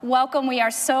Welcome. We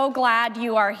are so glad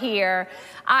you are here.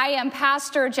 I am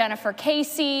Pastor Jennifer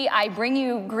Casey. I bring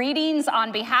you greetings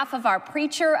on behalf of our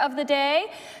preacher of the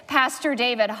day, Pastor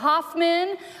David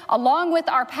Hoffman, along with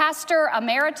our pastor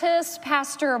emeritus,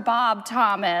 Pastor Bob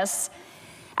Thomas.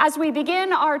 As we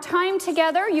begin our time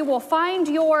together, you will find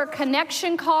your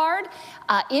connection card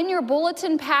in your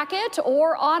bulletin packet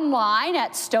or online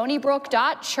at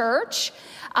stonybrook.church.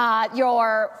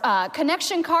 Your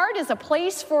connection card is a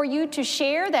place for you to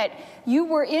share that you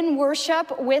were in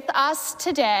worship with us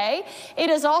today. It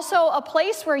is also a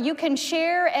place where you can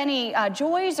share any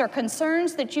joys or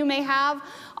concerns that you may have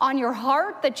on your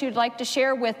heart that you'd like to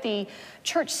share with the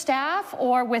church staff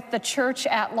or with the church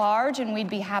at large, and we'd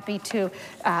be happy to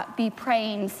be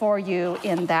praying for you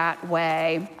in that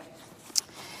way.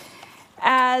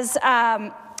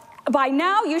 By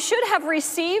now, you should have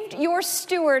received your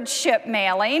stewardship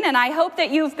mailing, and I hope that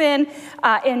you've been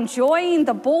enjoying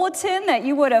the bulletin that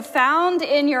you would have found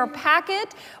in your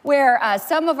packet, where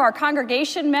some of our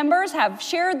congregation members have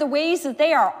shared the ways that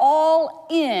they are all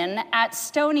in at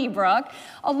Stony Brook,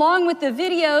 along with the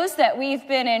videos that we've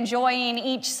been enjoying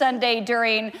each Sunday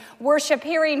during worship,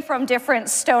 hearing from different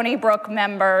Stony Brook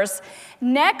members.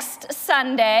 Next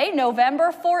Sunday,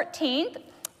 November 14th,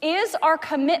 is our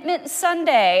Commitment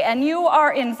Sunday, and you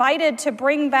are invited to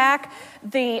bring back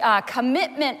the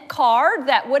commitment card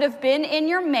that would have been in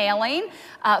your mailing.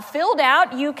 Filled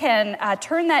out, you can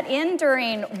turn that in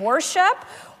during worship,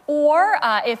 or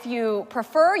if you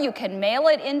prefer, you can mail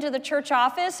it into the church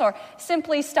office or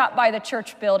simply stop by the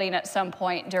church building at some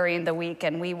point during the week,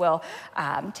 and we will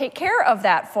take care of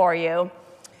that for you.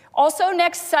 Also,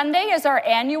 next Sunday is our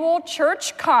annual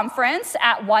church conference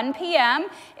at 1 p.m.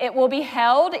 It will be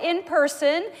held in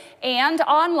person and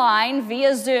online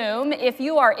via Zoom. If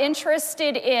you are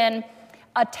interested in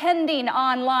attending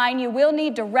online, you will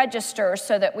need to register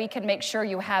so that we can make sure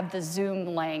you have the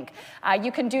Zoom link.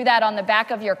 You can do that on the back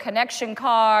of your connection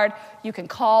card. You can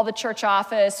call the church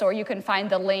office, or you can find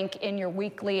the link in your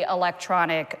weekly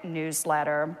electronic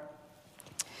newsletter.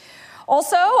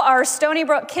 Also, our Stony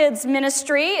Brook Kids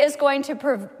Ministry is going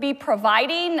to be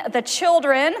providing the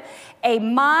children a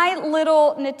My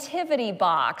Little Nativity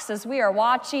box as we are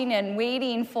watching and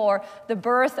waiting for the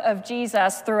birth of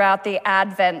Jesus throughout the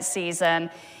Advent season.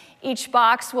 Each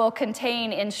box will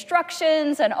contain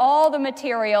instructions and all the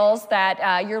materials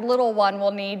that your little one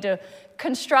will need to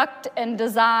construct and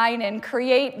design and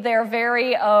create their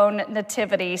very own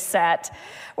nativity set.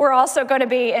 We're also going to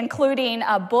be including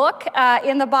a book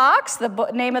in the box. The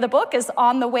name of the book is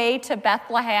On the Way to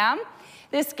Bethlehem.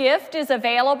 This gift is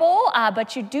available,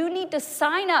 but you do need to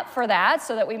sign up for that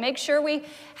so that we make sure we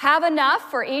have enough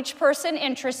for each person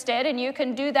interested, and you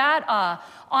can do that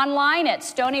online at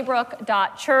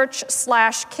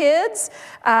stonybrook.church/kids,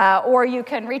 or you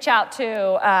can reach out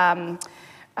to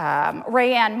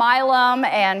Rayanne Milam,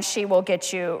 and she will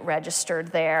get you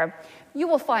registered there. You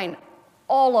will find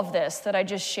all of this that I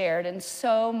just shared and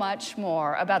so much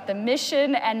more about the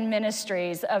mission and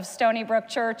ministries of Stony Brook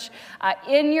Church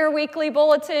in your weekly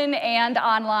bulletin and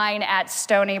online at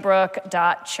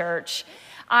stonybrook.church.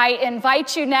 I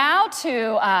invite you now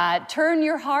to turn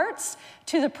your hearts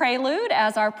to the prelude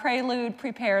as our prelude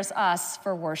prepares us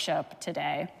for worship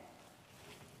today.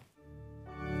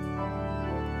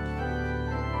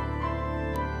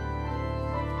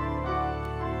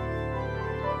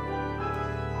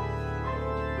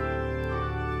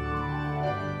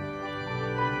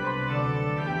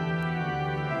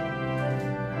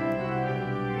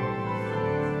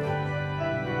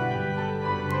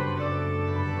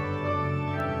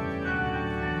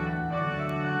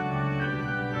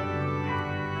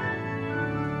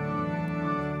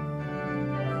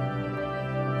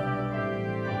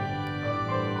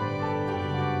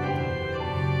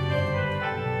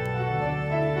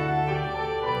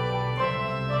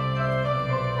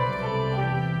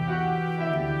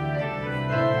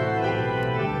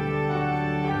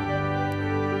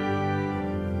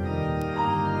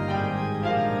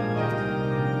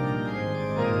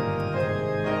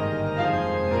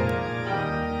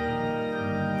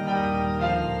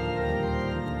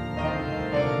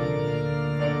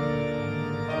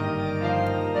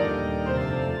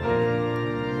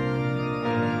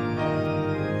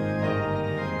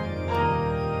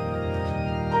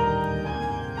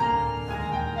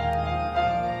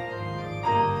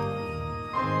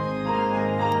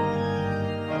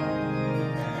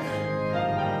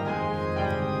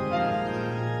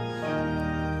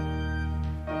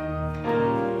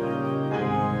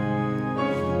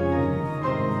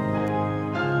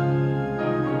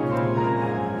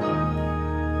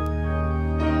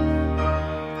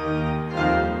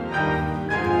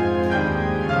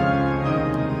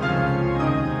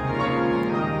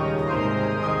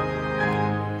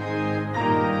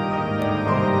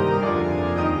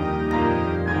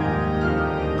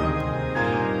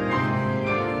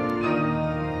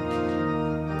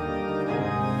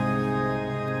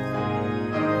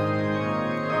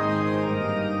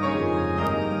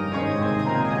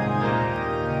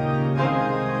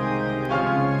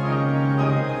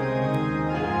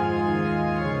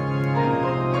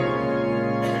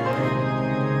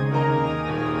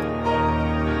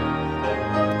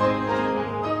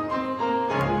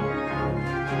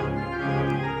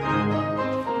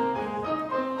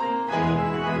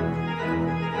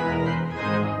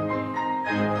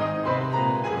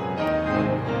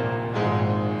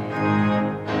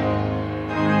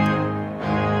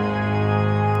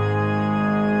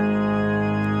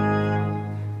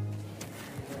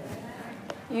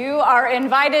 are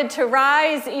invited to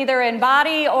rise either in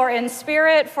body or in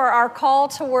spirit for our call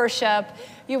to worship.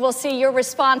 You will see your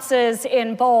responses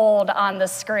in bold on the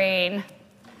screen.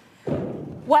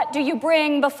 What do you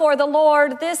bring before the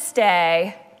Lord this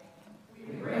day?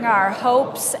 We bring our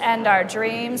hopes and our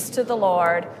dreams to the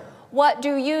Lord. What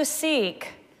do you seek?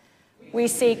 We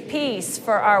seek peace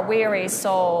for our weary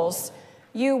souls.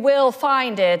 You will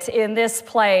find it in this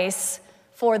place,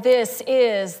 for this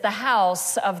is the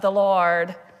house of the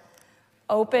Lord.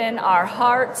 Open our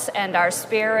hearts and our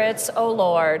spirits, O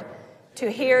Lord,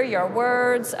 to hear your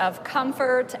words of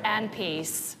comfort and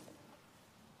peace.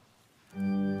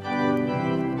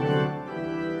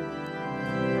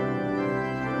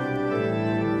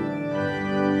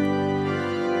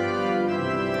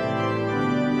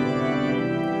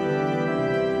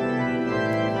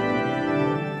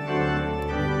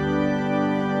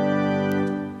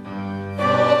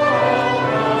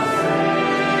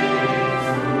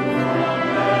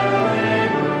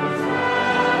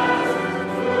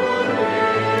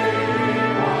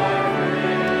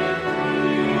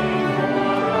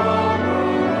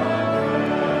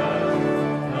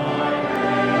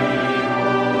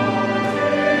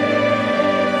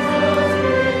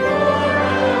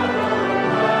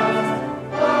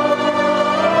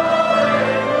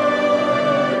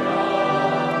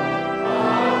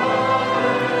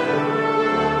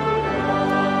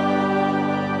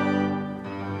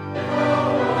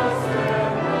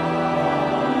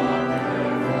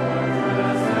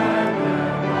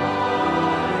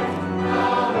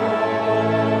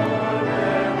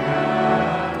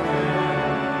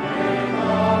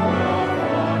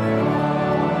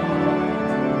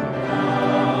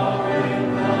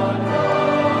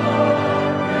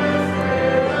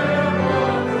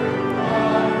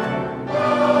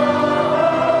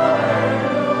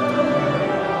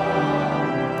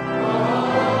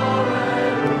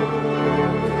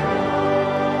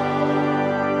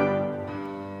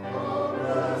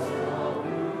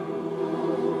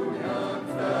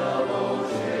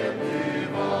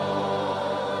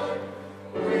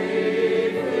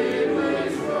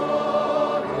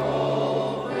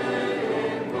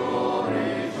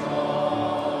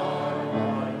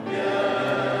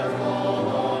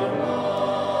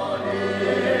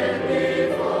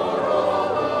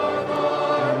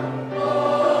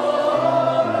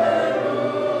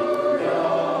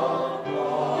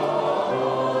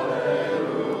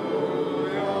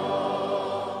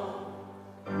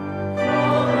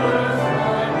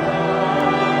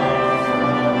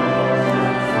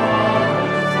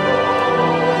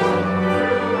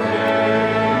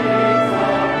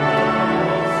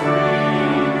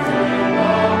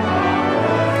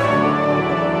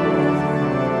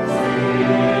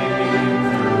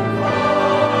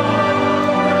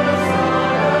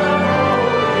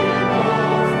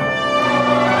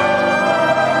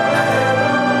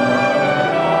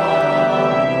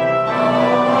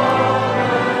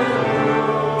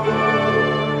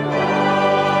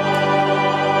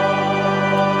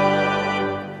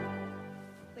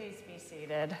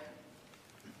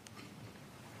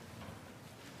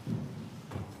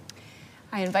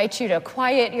 I invite you to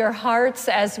quiet your hearts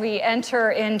as we enter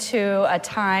into a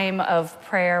time of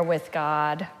prayer with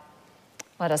God.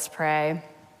 Let us pray.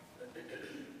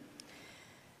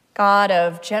 God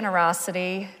of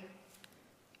generosity,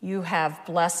 you have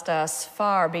blessed us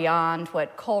far beyond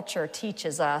what culture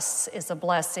teaches us is a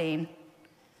blessing.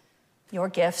 Your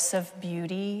gifts of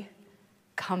beauty,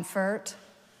 comfort,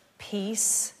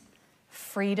 peace,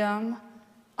 freedom,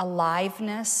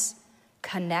 aliveness,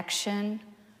 connection,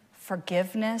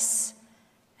 forgiveness,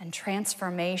 and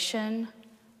transformation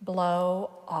blow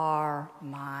our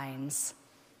minds.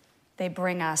 They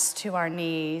bring us to our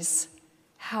knees.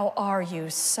 How are you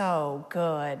so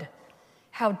good?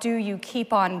 How do you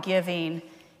keep on giving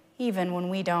even when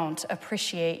we don't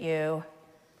appreciate you?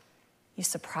 You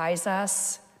surprise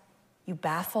us, you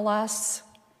baffle us,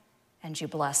 and you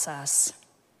bless us.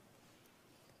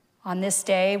 On this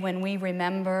day when we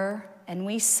remember and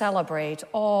we celebrate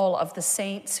all of the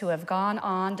saints who have gone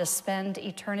on to spend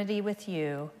eternity with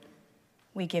you,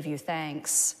 we give you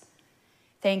thanks.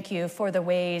 Thank you for the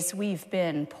ways we've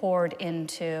been poured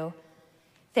into.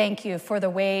 Thank you for the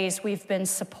ways we've been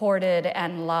supported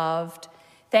and loved.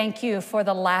 Thank you for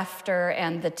the laughter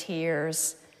and the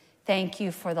tears. Thank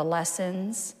you for the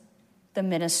lessons, the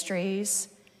ministries,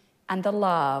 and the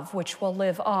love which will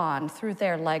live on through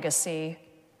their legacy.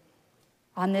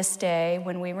 On this day,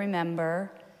 when we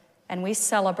remember and we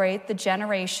celebrate the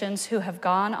generations who have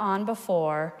gone on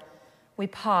before, we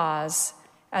pause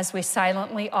as we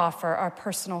silently offer our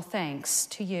personal thanks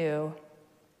to you.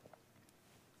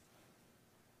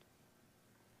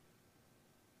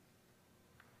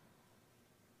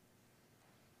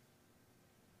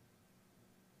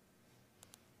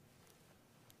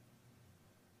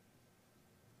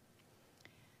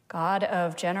 God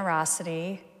of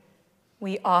generosity,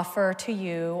 we offer to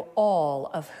you all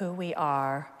of who we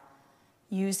are.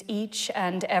 Use each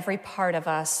and every part of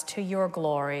us to your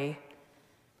glory.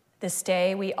 This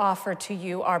day we offer to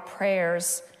you our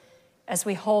prayers as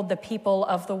we hold the people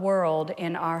of the world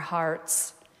in our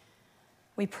hearts.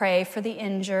 We pray for the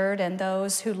injured and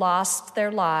those who lost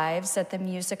their lives at the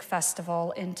music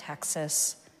festival in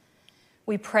Texas.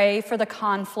 We pray for the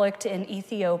conflict in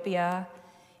Ethiopia,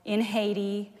 in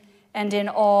Haiti, and in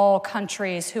all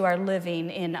countries who are living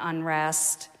in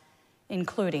unrest,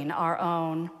 including our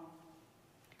own.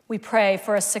 We pray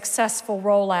for a successful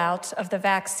rollout of the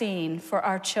vaccine for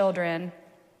our children.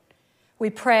 We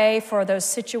pray for those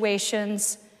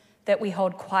situations that we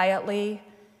hold quietly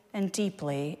and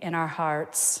deeply in our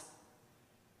hearts.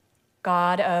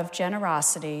 God of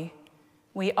generosity,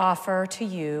 we offer to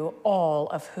you all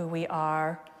of who we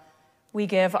are. We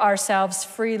give ourselves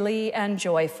freely and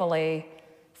joyfully,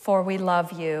 for we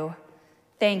love you.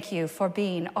 Thank you for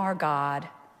being our God.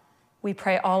 We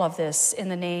pray all of this in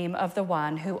the name of the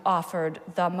one who offered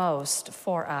the most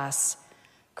for us,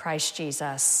 Christ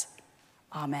Jesus.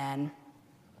 Amen.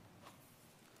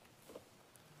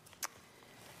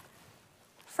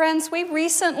 Friends, we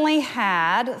recently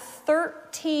had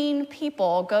 13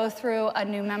 people go through a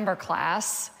new member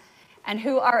class and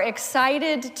who are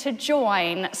excited to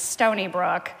join Stony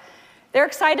Brook. They're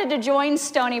excited to join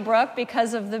Stony Brook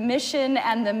because of the mission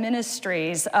and the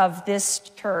ministries of this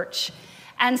church.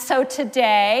 And so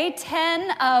today,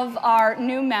 10 of our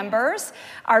new members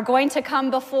are going to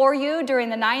come before you during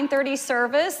the 9:30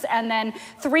 service, and then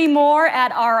 3 more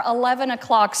at our 11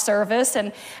 o'clock service.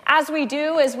 And as we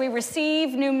do, as we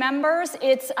receive new members,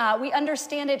 we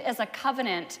understand it as a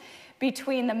covenant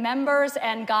between the members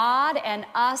and God, and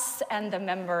us and the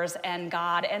members and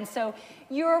God. And so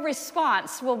your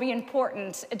response will be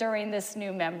important during this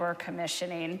new member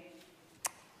commissioning.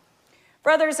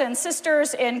 Brothers and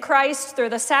sisters in Christ, through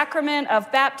the sacrament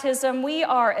of baptism, we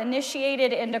are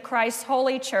initiated into Christ's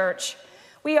holy church.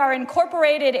 We are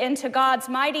incorporated into God's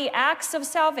mighty acts of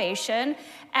salvation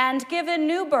and given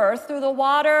new birth through the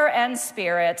water and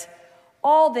Spirit.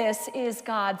 All this is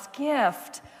God's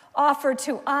gift, offered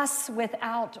to us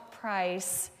without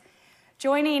price.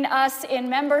 Joining us in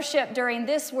membership during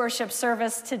this worship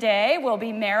service today will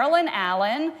be Marilyn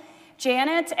Allen,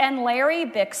 Janet and Larry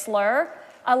Bixler,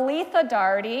 Aletha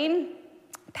Darding,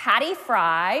 Patty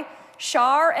Fry,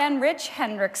 Shar and Rich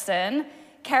Hendrickson,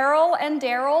 Carol and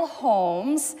Daryl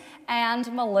Holmes,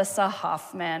 and Melissa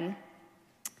Hoffman.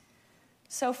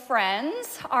 So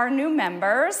friends, our new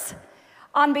members,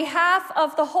 on behalf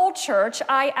of the whole church,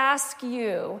 I ask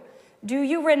you, do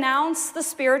you renounce the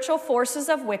spiritual forces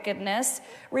of wickedness,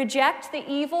 reject the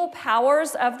evil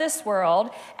powers of this world,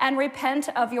 and repent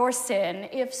of your sin?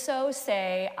 If so,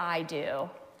 say, I do.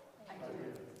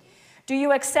 Do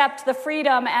you accept the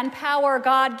freedom and power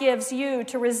God gives you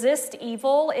to resist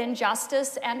evil,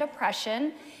 injustice, and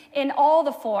oppression in all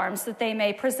the forms that they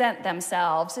may present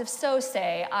themselves? If so,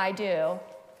 say, I do.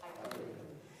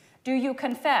 Do you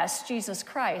confess Jesus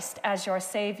Christ as your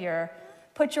Savior,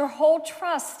 put your whole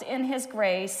trust in his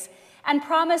grace, and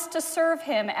promise to serve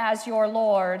him as your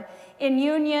Lord in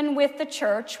union with the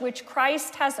church which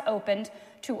Christ has opened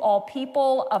to all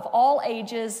people of all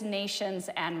ages, nations,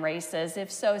 and races?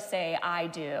 If so, say, I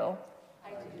do.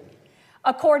 I do.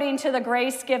 According to the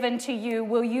grace given to you,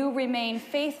 will you remain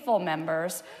faithful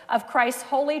members of Christ's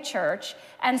holy church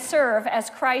and serve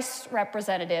as Christ's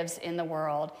representatives in the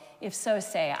world? If so,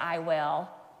 say, I will.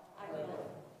 I will.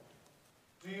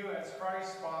 Do you, as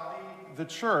Christ's body, the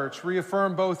church,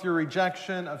 reaffirm both your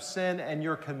rejection of sin and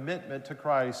your commitment to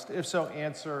Christ? If so,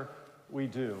 answer, we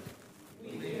do.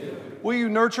 We do. Will you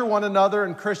nurture one another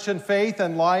in Christian faith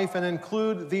and life and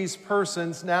include these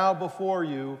persons now before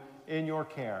you in your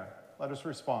care? Let us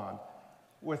respond.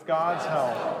 With God's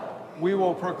help, we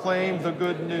will proclaim the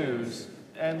good news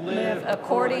and live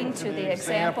according to the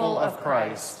example of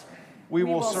Christ. We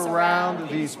will surround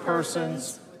these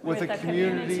persons with a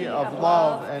community of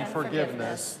love and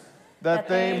forgiveness, that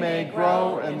they may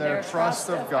grow in their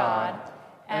trust of God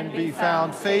and be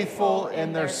found faithful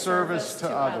in their service to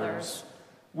others.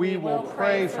 We will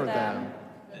pray for them,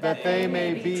 that they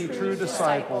may be true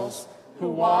disciples who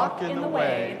walk in the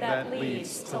way that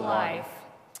leads to life.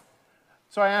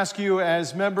 So I ask you,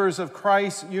 as members of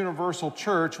Christ's Universal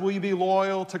Church, will you be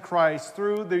loyal to Christ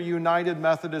through the United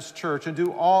Methodist Church and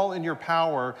do all in your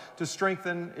power to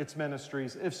strengthen its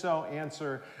ministries? If so,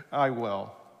 answer, I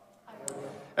will.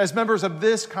 As members of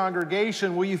this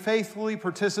congregation, will you faithfully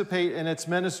participate in its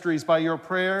ministries by your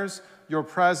prayers, your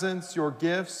presence, your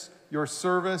gifts, your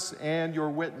service, and your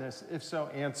witness? If so,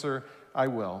 answer, I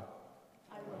will.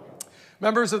 I will.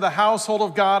 Members of the household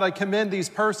of God, I commend these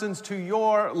persons to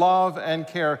your love and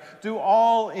care. Do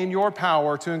all in your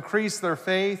power to increase their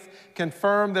faith,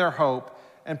 confirm their hope,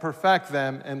 and perfect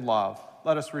them in love.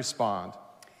 Let us respond.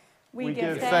 We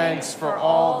give thanks for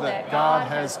all that God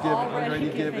has already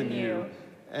given you,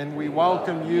 and we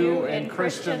welcome you in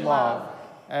Christian love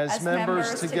as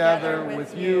members together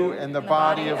with you in the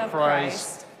body of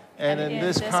Christ and in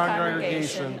this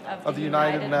congregation of the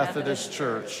United Methodist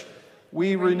Church.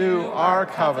 We renew our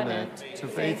covenant to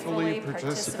faithfully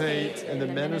participate in the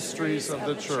ministries of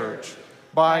the church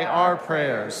by our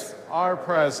prayers, our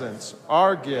presence,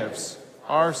 our gifts,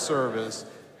 our service,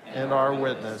 and our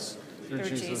witness through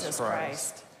Jesus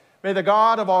Christ. May the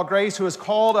God of all grace, who has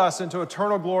called us into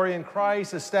eternal glory in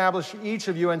Christ, establish each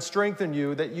of you and strengthen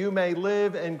you, that you may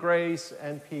live in grace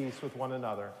and peace with one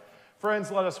another. Friends,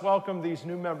 let us welcome these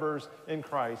new members in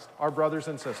Christ, our brothers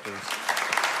and sisters.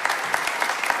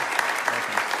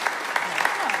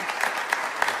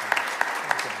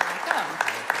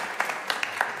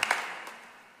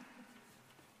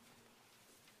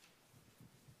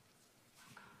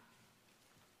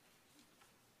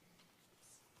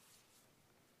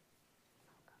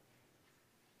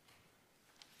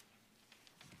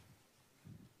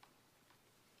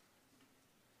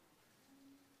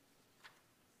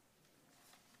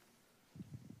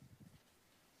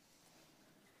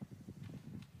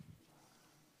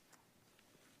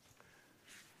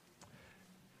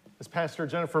 As Pastor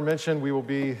Jennifer mentioned, we will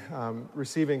be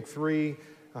receiving three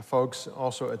folks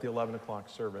also at the 11 o'clock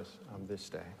service this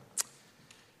day.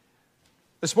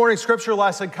 This morning's scripture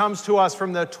lesson comes to us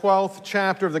from the 12th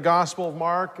chapter of the Gospel of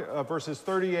Mark, verses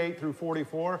 38 through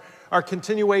 44. Our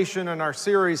continuation in our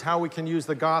series, How We Can Use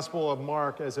the Gospel of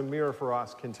Mark as a Mirror for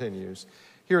Us, continues.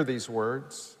 Hear these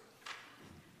words.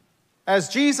 As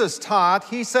Jesus taught,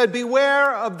 he said,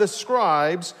 "Beware of the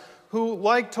scribes who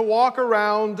like to walk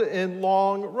around in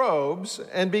long robes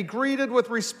and be greeted with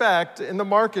respect in the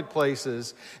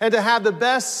marketplaces, and to have the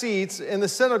best seats in the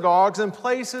synagogues and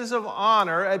places of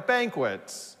honor at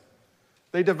banquets.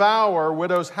 They devour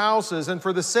widows' houses, and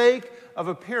for the sake of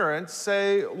appearance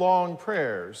say long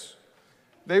prayers.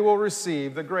 They will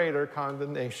receive the greater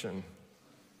condemnation."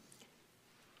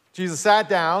 Jesus sat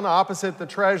down opposite the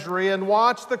treasury and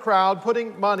watched the crowd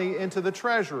putting money into the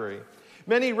treasury.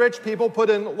 Many rich people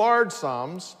put in large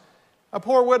sums. A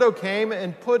poor widow came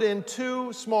and put in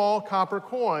 2 small copper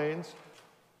coins,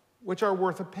 which are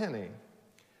worth a penny.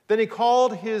 Then he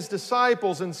called his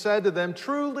disciples and said to them,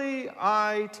 "Truly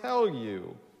I tell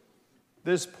you,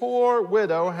 this poor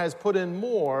widow has put in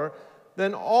more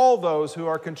than all those who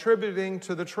are contributing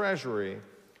to the treasury.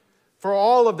 For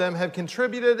all of them have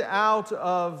contributed out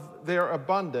of their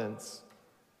abundance,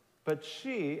 but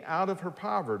she, out of her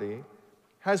poverty,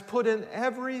 has put in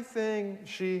everything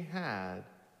she had,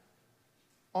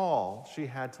 all she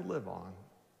had to live on."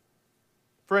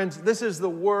 Friends, this is the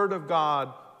word of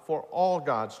God for all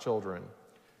God's children.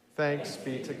 Thanks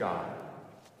be to God.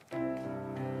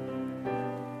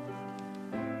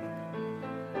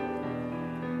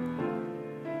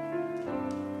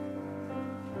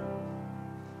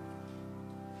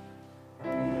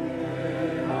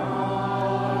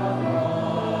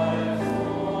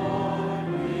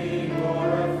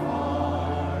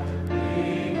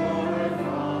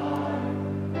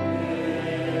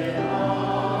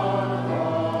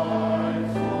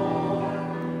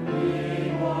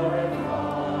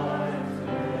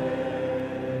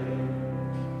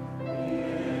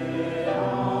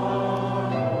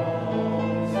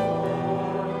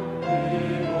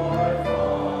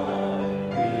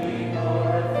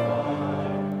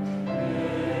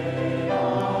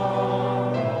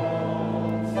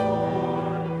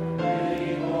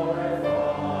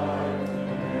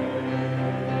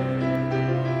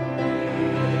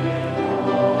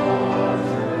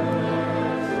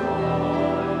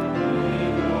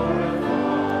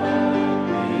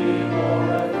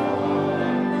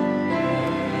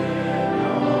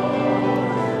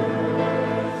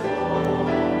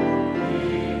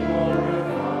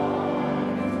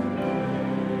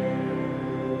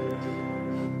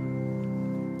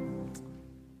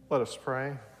 Let us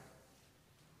pray.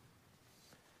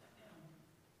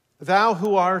 Thou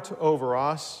who art over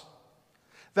us,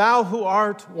 thou who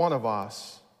art one of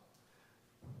us,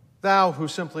 thou who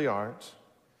simply art,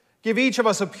 give each of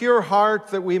us a pure heart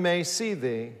that we may see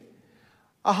thee,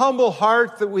 a humble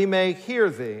heart that we may hear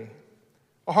thee,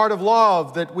 a heart of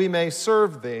love that we may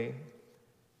serve thee,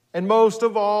 and most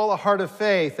of all, a heart of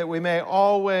faith that we may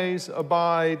always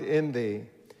abide in thee.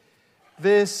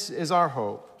 This is our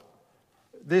hope.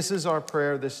 This is our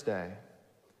prayer this day.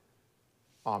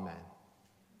 Amen.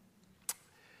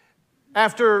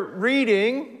 After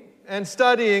reading and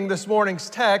studying this morning's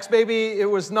text, maybe it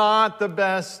was not the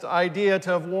best idea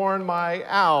to have worn my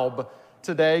alb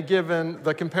today, given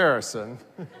the comparison.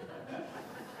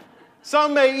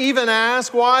 Some may even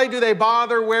ask, why do they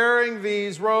bother wearing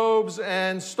these robes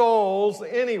and stoles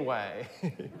anyway?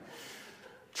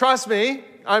 Trust me,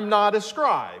 I'm not a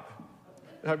scribe.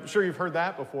 I'm sure you've heard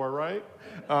that before, right?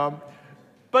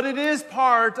 But it is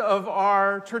part of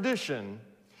our tradition.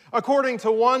 According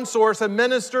to one source, a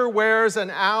minister wears an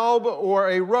alb or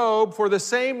a robe for the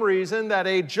same reason that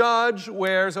a judge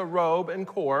wears a robe in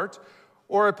court,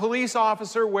 or a police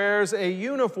officer wears a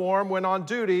uniform when on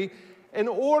duty, in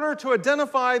order to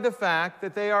identify the fact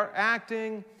that they are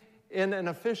acting in an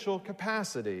official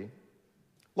capacity.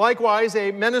 Likewise,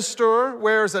 a minister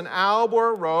wears an alb or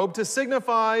a robe to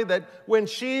signify that when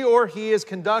she or he is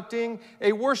conducting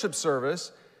a worship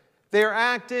service, they are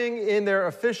acting in their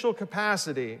official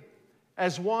capacity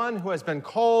as one who has been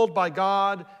called by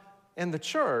God and the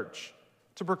church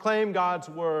to proclaim God's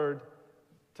word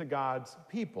to God's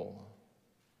people.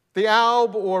 The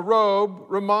alb or robe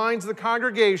reminds the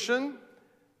congregation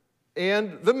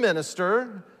and the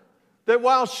minister that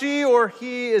while she or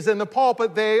he is in the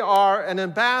pulpit, they are an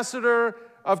ambassador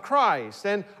of Christ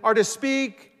and are to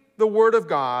speak the word of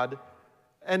God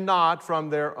and not from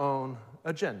their own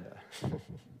agenda.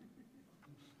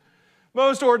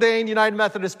 Most ordained United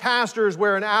Methodist pastors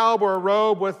wear an alb or a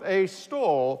robe with a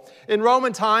stole. In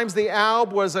Roman times, the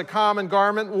alb was a common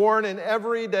garment worn in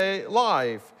everyday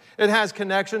life. It has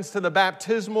connections to the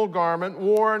baptismal garment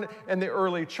worn in the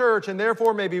early church and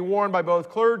therefore may be worn by both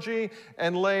clergy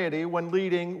and laity when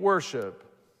leading worship.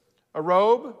 A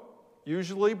robe,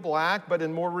 usually black, but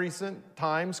in more recent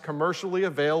times commercially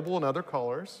available in other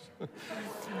colors,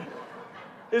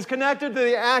 is connected to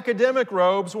the academic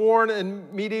robes worn in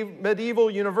medieval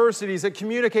universities. It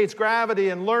communicates gravity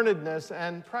and learnedness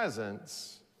and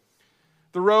presence.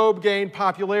 The robe gained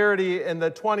popularity in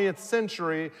the 20th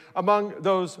century among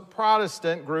those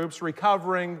Protestant groups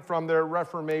recovering from their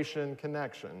Reformation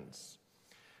connections.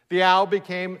 The alb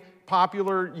became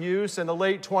popular use in the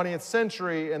late 20th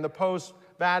century in the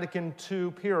post-Vatican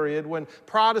II period when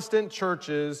Protestant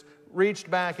churches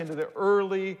reached back into the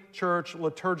early church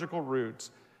liturgical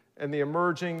roots and the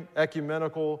emerging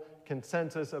ecumenical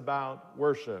consensus about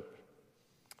worship.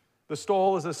 The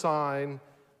stole is a sign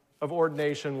of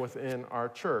ordination within our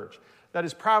church. That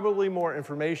is probably more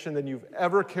information than you've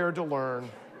ever cared to learn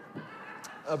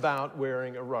about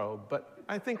wearing a robe, but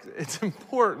I think it's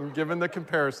important given the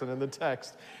comparison in the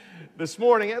text this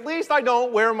morning. At least I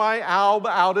don't wear my alb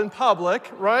out in public,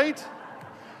 right?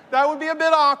 That would be a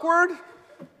bit awkward.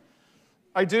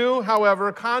 I do,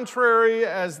 however, contrary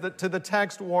to the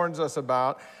text warns us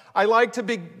about, I like to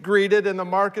be greeted in the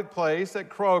marketplace at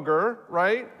Kroger,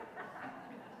 right?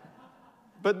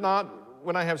 But not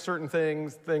when I have certain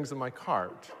things in my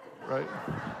cart, right?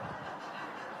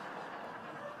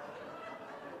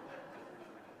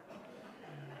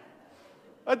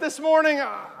 But this morning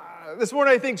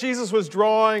I think Jesus was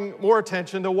drawing more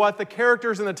attention to what the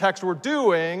characters in the text were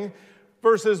doing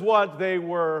versus what they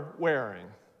were wearing.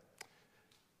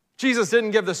 Jesus didn't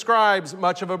give the scribes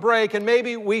much of a break, and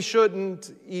maybe we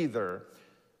shouldn't either.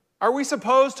 Are we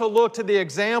supposed to look to the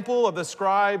example of the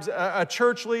scribes, a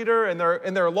church leader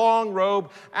in their long robe,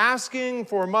 asking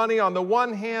for money on the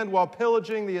one hand while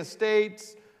pillaging the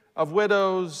estates of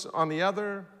widows on the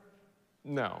other?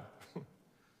 No.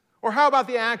 Or how about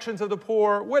the actions of the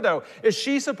poor widow? Is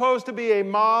she supposed to be a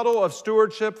model of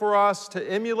stewardship for us to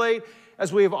emulate,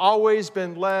 as we have always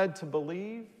been led to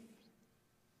believe?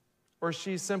 Or is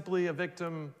she simply a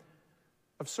victim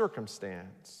of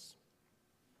circumstance?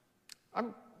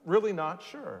 I'm really not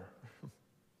sure.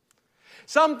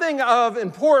 Something of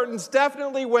importance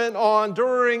definitely went on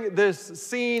during this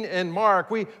scene in Mark.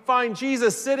 We find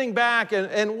Jesus sitting back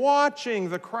and watching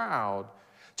the crowd.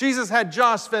 Jesus had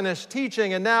just finished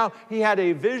teaching, and now he had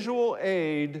a visual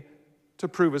aid to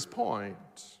prove his point.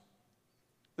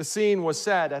 The scene was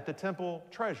set at the temple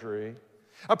treasury,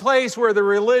 a place where the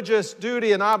religious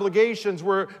duty and obligations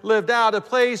were lived out, a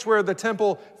place where the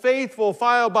temple faithful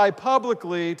filed by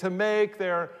publicly to make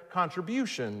their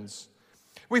contributions.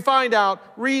 We find out,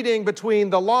 reading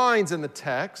between the lines in the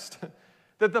text,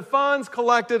 that the funds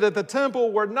collected at the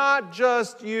temple were not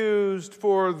just used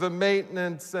for the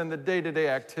maintenance and the day-to-day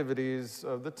activities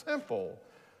of the temple,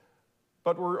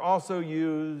 but were also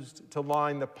used to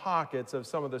line the pockets of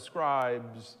some of the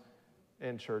scribes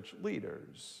and church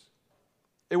leaders.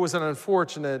 It was an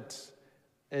unfortunate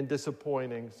and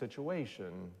disappointing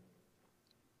situation.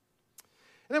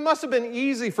 And it must have been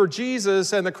easy for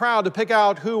Jesus and the crowd to pick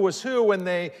out who was who when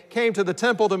they came to the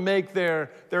temple to make their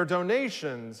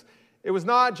donations. It was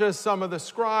not just some of the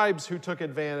scribes who took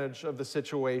advantage of the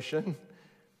situation.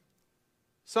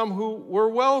 Some who were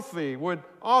wealthy would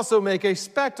also make a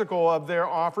spectacle of their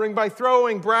offering by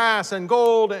throwing brass and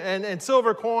gold and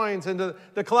silver coins into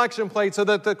the collection plate so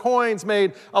that the coins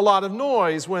made a lot of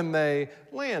noise when they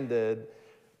landed.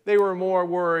 They were more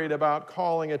worried about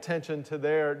calling attention to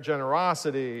their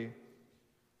generosity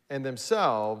and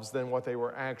themselves than what they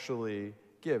were actually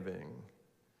giving.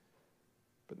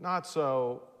 But not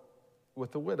so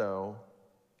with the widow.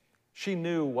 She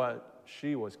knew what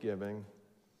she was giving,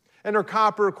 and her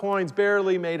copper coins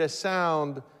barely made a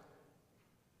sound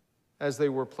as they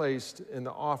were placed in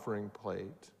the offering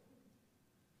plate.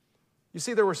 You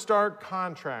see, there were stark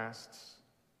contrasts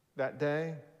that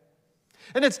day.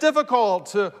 And it's difficult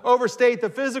to overstate the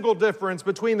physical difference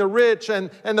between the rich and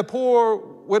the poor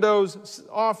widow's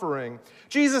offering.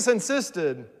 Jesus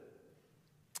insisted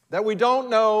that we don't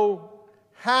know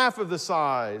half of the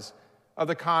size of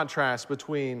the contrast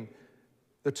between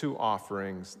the two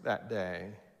offerings that day.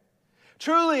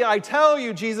 Truly, I tell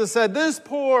you, Jesus said, this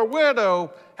poor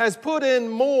widow has put in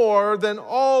more than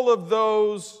all of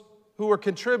those who were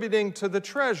contributing to the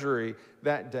treasury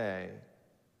that day.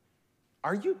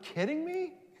 Are you kidding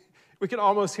me? We can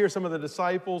almost hear some of the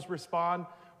disciples respond.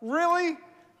 Really?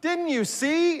 Didn't you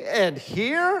see and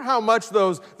hear how much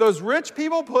those rich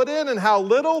people put in and how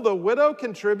little the widow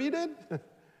contributed?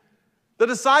 The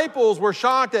disciples were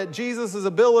shocked at Jesus'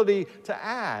 ability to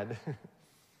add.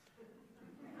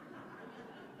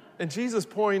 And Jesus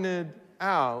pointed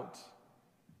out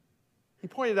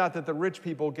that the rich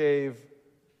people gave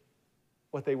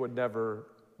what they would never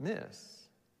miss.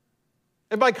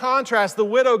 And by contrast, the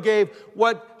widow gave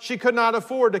what she could not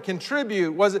afford to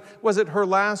contribute. Was it her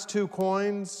last 2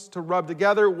 coins to rub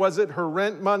together? Was it her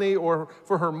rent money or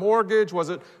for her mortgage? Was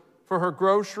it for her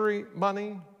grocery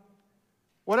money?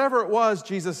 Whatever it was,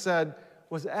 Jesus said,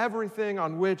 was everything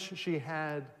on which she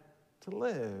had to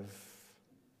live.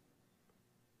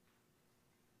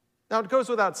 Now, it goes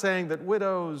without saying that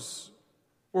widows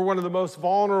were one of the most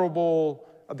vulnerable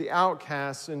of the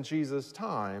outcasts in Jesus'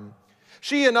 time.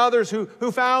 She and others who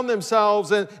found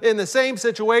themselves in the same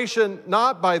situation,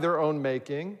 not by their own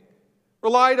making,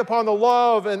 relied upon the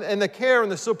love and the care and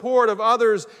the support of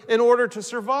others in order to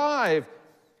survive.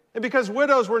 And because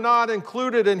widows were not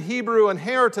included in Hebrew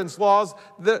inheritance laws,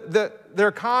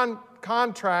 their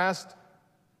contrast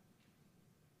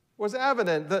was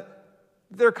evident.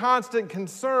 Their constant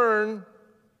concern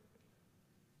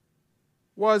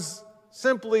was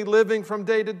simply living from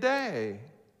day to day.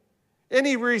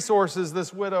 Any resources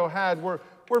this widow had were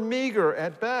meager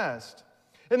at best.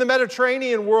 In the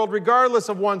Mediterranean world, regardless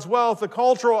of one's wealth, the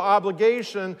cultural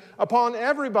obligation upon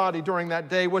everybody during that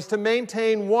day was to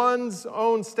maintain one's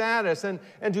own status and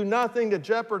do nothing to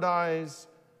jeopardize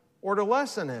or to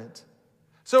lessen it.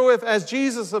 So if, as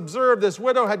Jesus observed, this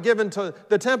widow had given to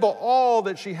the temple all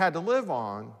that she had to live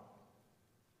on,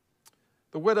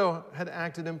 the widow had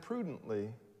acted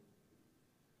imprudently.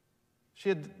 She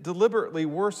had deliberately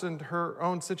worsened her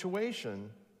own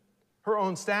situation, her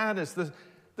own status.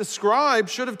 The scribe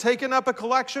should have taken up a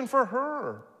collection for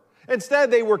her.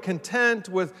 Instead, they were content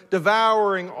with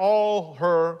devouring all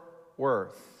her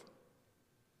worth.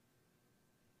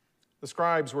 The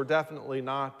scribes were definitely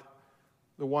not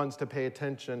the ones to pay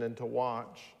attention and to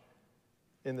watch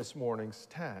in this morning's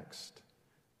text.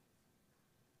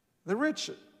 The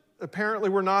rich apparently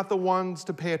were not the ones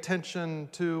to pay attention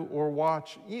to or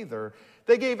watch either.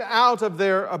 They gave out of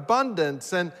their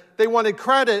abundance, and they wanted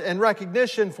credit and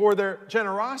recognition for their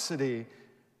generosity.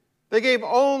 They gave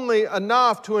only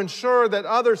enough to ensure that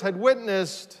others had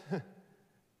witnessed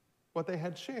what they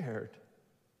had shared.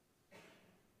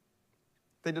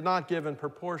 They did not give in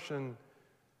proportion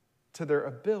to their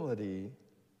ability,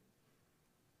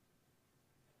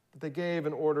 but they gave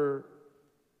in order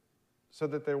so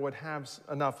that they would have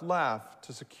enough left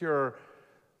to secure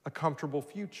a comfortable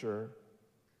future.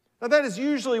 Now, that is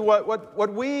usually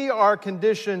what we are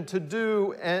conditioned to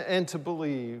do and to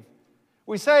believe.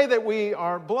 We say that we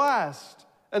are blessed,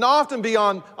 and often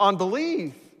beyond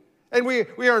belief. And we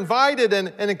are invited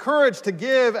and encouraged to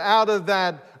give out of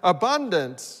that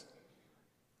abundance.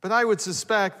 But I would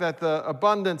suspect that the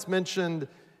abundance mentioned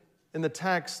in the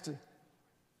text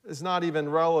is not even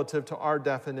relative to our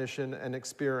definition and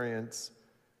experience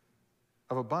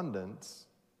of abundance.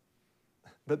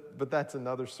 But that's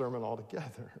another sermon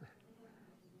altogether.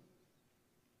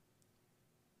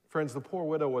 Friends, the poor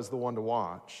widow was the one to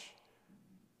watch.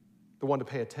 the one to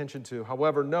pay attention to.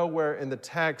 However, nowhere in the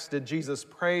text did Jesus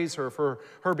praise her for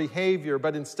her behavior,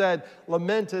 but instead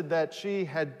lamented that she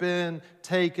had been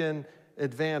taken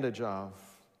advantage of.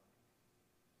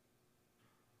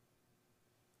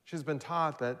 She's been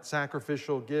taught that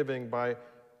sacrificial giving by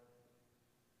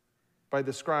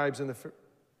the scribes and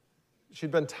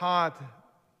she'd been taught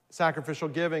sacrificial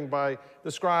giving by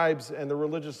the scribes and the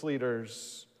religious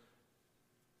leaders,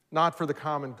 not for the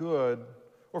common good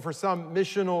or for some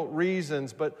missional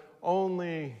reasons, but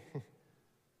only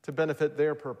to benefit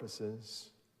their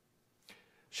purposes.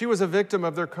 She was a victim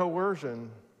of their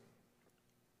coercion.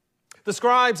 The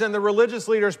scribes and the religious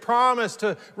leaders promised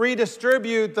to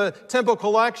redistribute the temple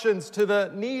collections to the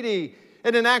needy,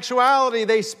 and in actuality,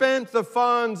 they spent the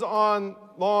funds on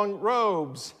long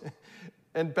robes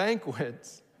and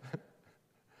banquets.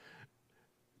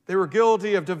 They were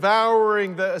guilty of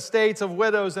devouring the estates of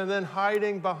widows and then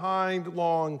hiding behind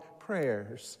long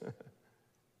prayers.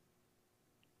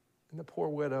 And the poor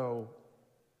widow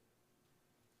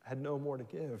had no more to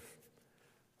give.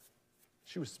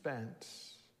 She was spent.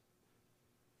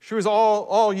 She was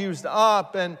all used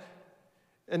up, and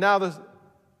now there's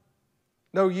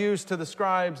no use to the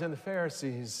scribes and the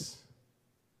Pharisees.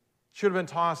 She would have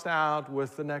been tossed out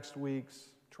with the next week's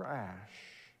trash.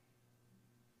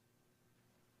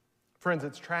 Friends,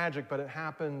 it's tragic, but it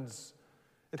happens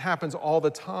all the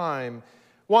time.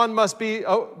 One must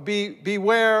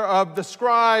beware of the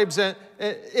scribes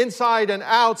inside and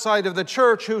outside of the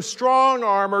church who strong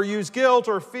arm or use guilt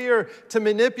or fear to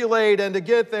manipulate and to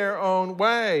get their own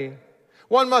way.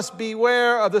 One must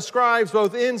beware of the scribes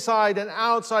both inside and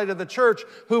outside of the church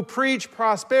who preach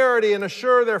prosperity and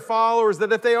assure their followers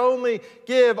that if they only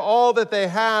give all that they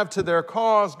have to their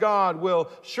cause, God will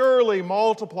surely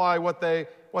multiply what they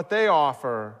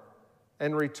offer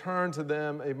and return to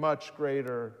them a much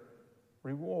greater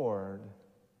reward.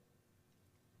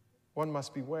 One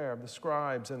must beware of the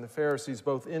scribes and the Pharisees,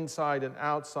 both inside and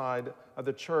outside of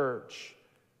the church,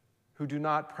 who do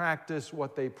not practice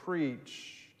what they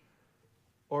preach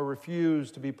or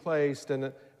refuse to be placed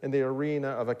in the arena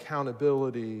of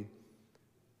accountability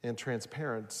and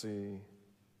transparency.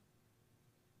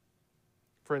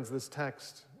 Friends, this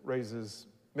text raises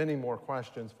many more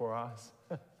questions for us,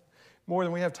 more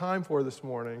than we have time for this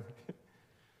morning.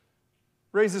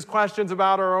 Raises questions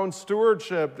about our own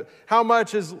stewardship. How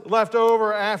much is left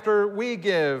over after we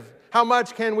give? How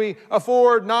much can we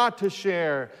afford not to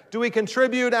share? Do we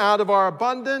contribute out of our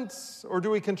abundance or do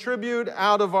we contribute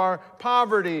out of our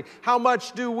poverty? How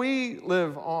much do we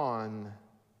live on?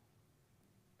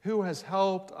 Who has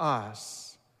helped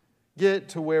us get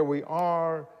to where we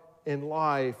are in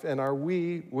life, and are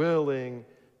we willing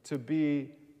to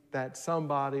be that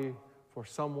somebody for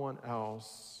someone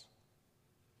else?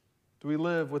 Do we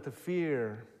live with the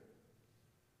fear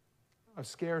of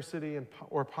scarcity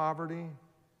or poverty?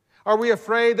 Are we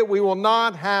afraid that we will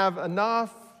not have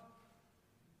enough?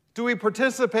 Do we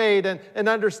participate and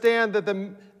understand that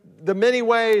the many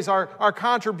ways our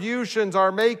contributions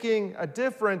are making a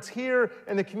difference here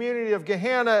in the community of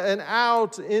Gahanna and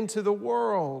out into the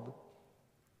world?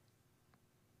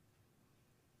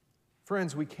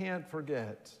 Friends, we can't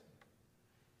forget.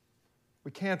 We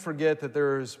can't forget that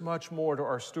there is much more to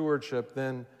our stewardship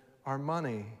than our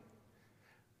money.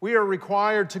 We are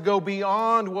required to go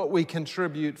beyond what we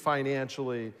contribute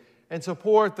financially and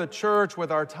support the church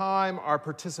with our time, our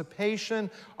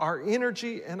participation, our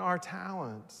energy, and our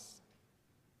talents.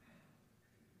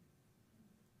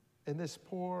 And this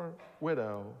poor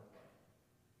widow,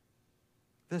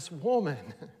 this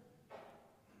woman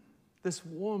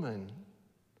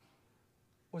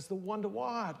was the one to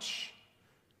watch.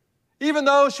 Even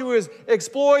though she was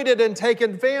exploited and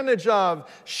taken advantage of,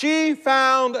 she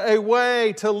found a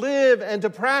way to live and to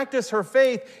practice her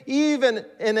faith even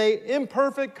in an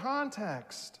imperfect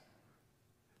context.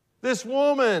 This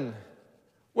woman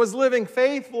was living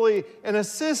faithfully in a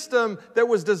system that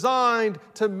was designed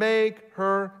to make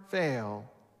her fail.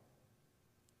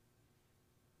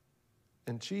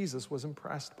 And Jesus was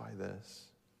impressed by this.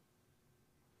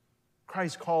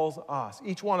 Christ calls us,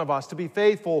 each one of us, to be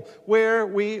faithful where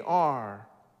we are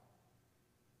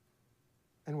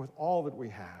and with all that we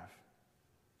have,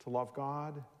 to love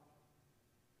God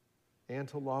and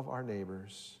to love our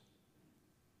neighbors.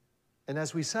 And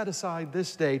as we set aside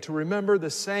this day to remember the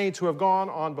saints who have gone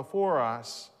on before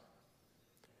us,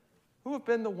 who have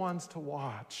been the ones to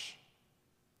watch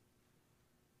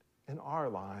in our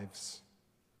lives?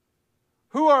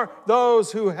 Who are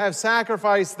those who have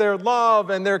sacrificed their love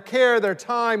and their care, their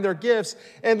time, their gifts,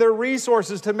 and their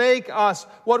resources to make us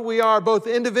what we are, both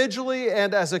individually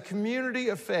and as a community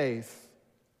of faith?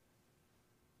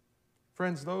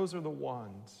 Friends, those are the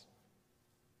ones.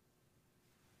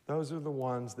 Those are the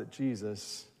ones that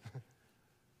Jesus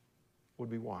would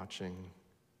be watching.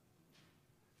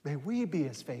 May we be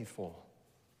as faithful.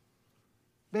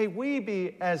 May we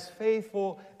be as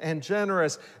faithful and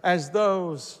generous as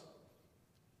those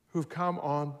who've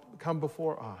come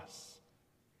before us.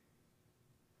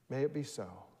 May it be so.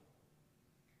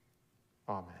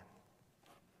 Amen.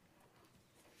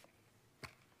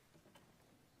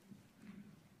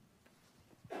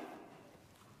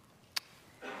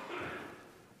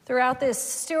 Throughout this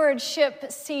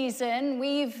stewardship season,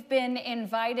 we've been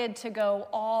invited to go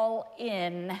all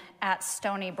in at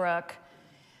Stony Brook.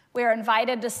 We are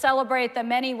invited to celebrate the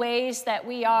many ways that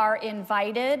we are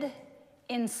invited,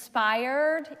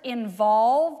 inspired,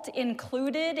 involved,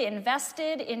 included,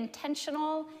 invested,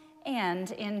 intentional,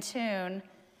 and in tune.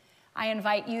 I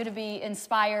invite you to be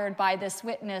inspired by this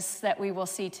witness that we will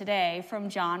see today from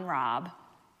John Robb.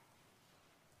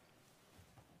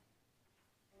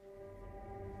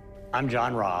 I'm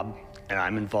John Robb, and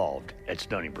I'm involved at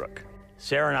Stony Brook.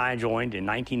 Sarah and I joined in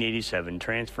 1987,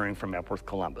 transferring from Epworth,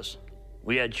 Columbus.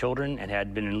 We had children and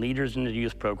had been leaders in the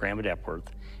youth program at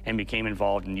Epworth and became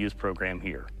involved in the youth program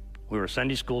here. We were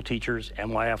Sunday school teachers,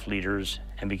 MYF leaders,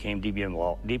 and became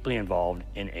deeply involved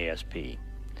in ASP.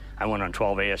 I went on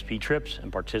 12 ASP trips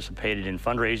and participated in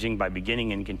fundraising by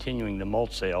beginning and continuing the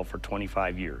mulch sale for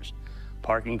 25 years,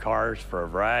 parking cars for a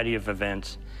variety of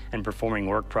events, and performing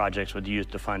work projects with the youth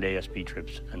to fund ASP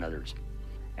trips and others.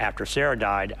 After Sarah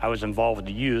died, I was involved with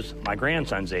the youth my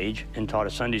grandson's age and taught a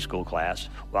Sunday school class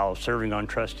while serving on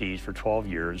trustees for 12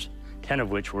 years, 10 of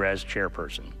which were as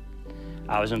chairperson.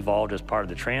 I was involved as part of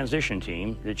the transition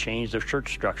team that changed the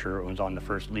church structure and was on the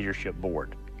first leadership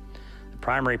board. The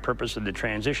primary purpose of the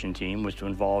transition team was to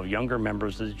involve younger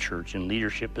members of the church in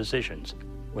leadership positions.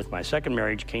 With my second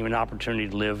marriage came an opportunity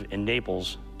to live in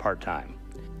Naples part-time.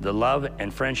 The love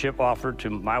and friendship offered to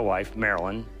my wife,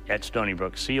 Marilyn, at Stony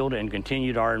Brook sealed and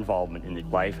continued our involvement in the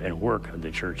life and work of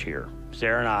the church here.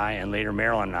 Sarah and I, and later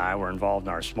Marilyn and I, were involved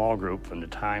in our small group from the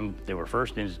time they were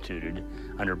first instituted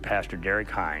under Pastor Derek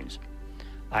Hines.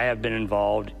 I have been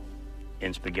involved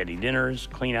in spaghetti dinners,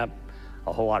 cleanup,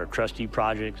 a whole lot of trustee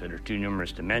projects that are too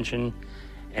numerous to mention,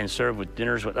 and served with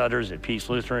dinners with others at Peace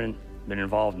Lutheran, been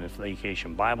involved in the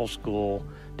Vacation Bible School,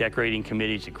 decorating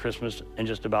committees at Christmas, and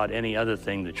just about any other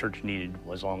thing the church needed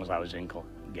as long as I was in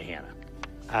Gahanna.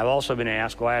 I've also been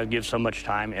asked why I give so much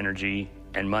time, energy,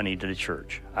 and money to the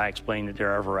church. I explained that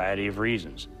there are a variety of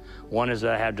reasons. One is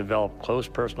that I have developed close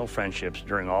personal friendships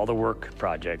during all the work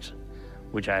projects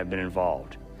which I have been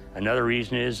involved. Another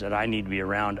reason is that I need to be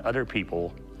around other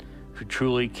people who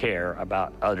truly care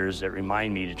about others, that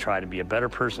remind me to try to be a better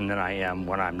person than I am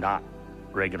when I'm not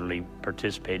regularly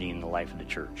participating in the life of the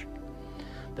church.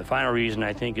 The final reason,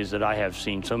 I think, is that I have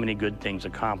seen so many good things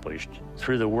accomplished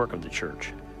through the work of the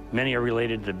church. Many are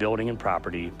related to building and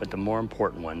property, but the more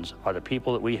important ones are the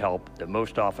people that we help that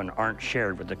most often aren't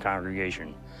shared with the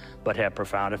congregation, but have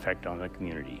profound effect on the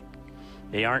community.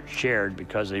 They aren't shared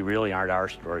because they really aren't our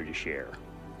story to share.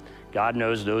 God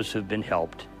knows those who've been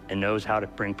helped and knows how to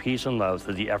bring peace and love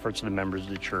through the efforts of the members of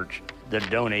the church that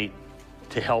donate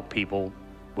to help people,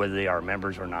 whether they are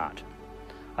members or not.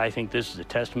 I think this is a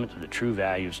testament to the true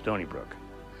value of Stony Brook.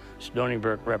 Stony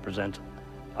Brook represents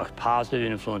a positive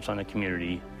influence on the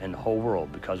community and the whole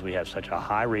world because we have such a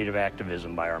high rate of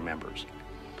activism by our members.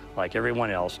 Like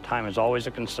everyone else, time is always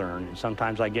a concern, and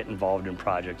sometimes I get involved in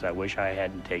projects I wish I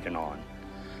hadn't taken on.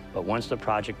 But once the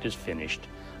project is finished,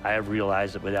 I have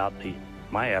realized that without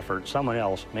my effort, someone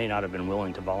else may not have been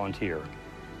willing to volunteer.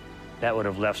 That would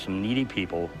have left some needy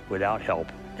people without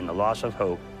help, and the loss of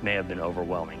hope may have been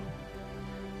overwhelming.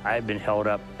 I have been held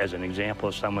up as an example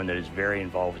of someone that is very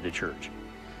involved with the church.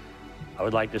 I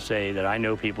would like to say that I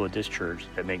know people at this church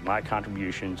that make my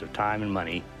contributions of time and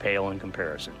money pale in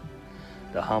comparison.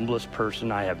 The humblest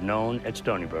person I have known at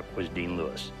Stony Brook was Dean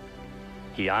Lewis.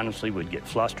 He honestly would get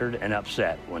flustered and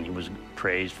upset when he was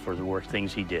praised for the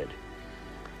things he did.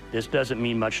 This doesn't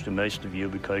mean much to most of you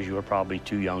because you are probably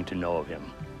too young to know of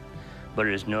him. But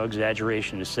it is no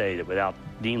exaggeration to say that without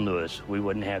Dean Lewis, we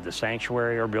wouldn't have the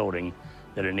sanctuary or building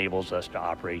that enables us to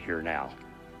operate here now.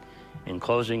 In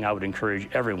closing, I would encourage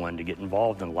everyone to get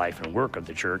involved in the life and work of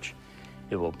the church.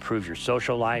 It will improve your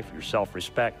social life, your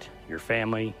self-respect, your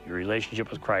family, your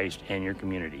relationship with Christ, and your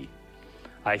community.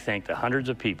 I thank the hundreds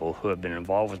of people who have been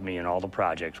involved with me in all the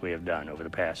projects we have done over the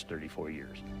past 34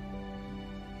 years.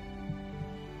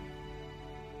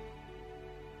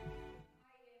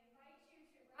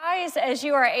 Rise as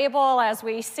you are able as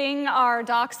we sing our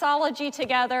doxology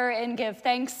together and give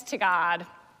thanks to God.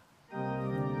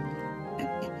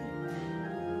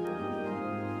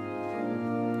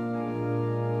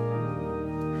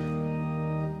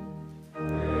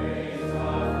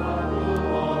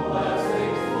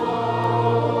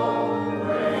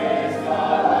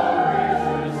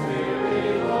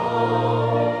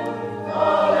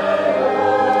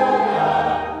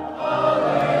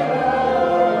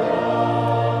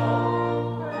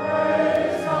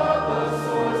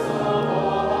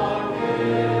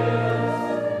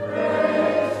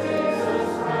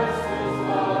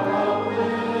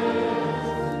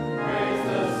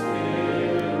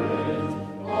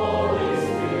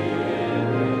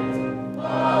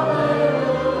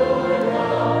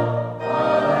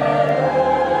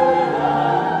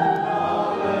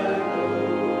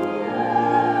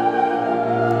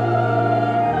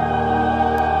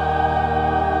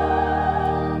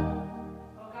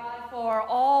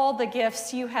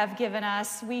 gifts you have given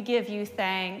us, we give you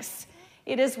thanks.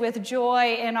 It is with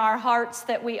joy in our hearts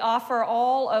that we offer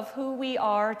all of who we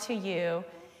are to you.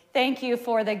 Thank you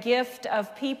for the gift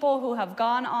of people who have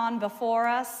gone on before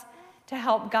us to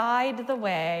help guide the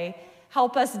way.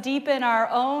 Help us deepen our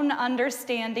own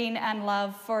understanding and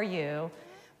love for you.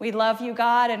 We love you,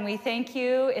 God, and we thank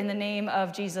you in the name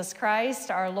of Jesus Christ,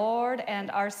 our Lord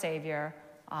and our Savior.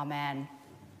 Amen.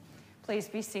 Please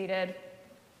be seated.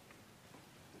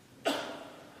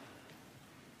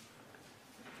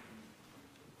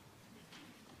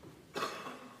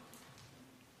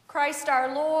 Christ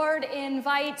our Lord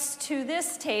invites to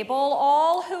this table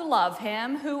all who love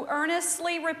him, who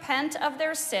earnestly repent of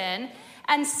their sin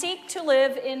and seek to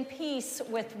live in peace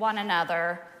with one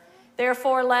another.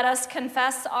 Therefore, let us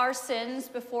confess our sins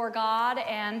before God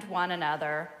and one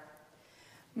another.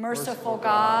 Merciful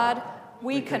God,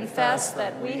 we confess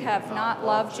that we have not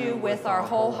loved you with our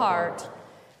whole heart.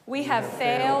 We have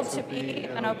failed to be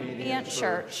an obedient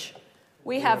church.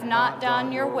 We have not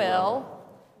done your will.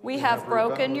 We have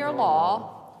broken your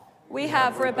law. We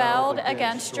have rebelled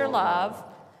against your love.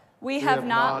 We have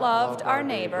not loved our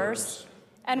neighbors,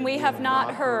 and we have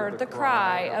not heard the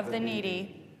cry of the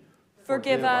needy.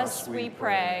 Forgive us, we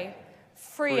pray.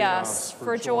 Free us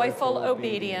for joyful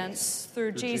obedience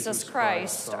through Jesus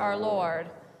Christ our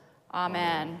Lord.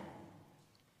 Amen.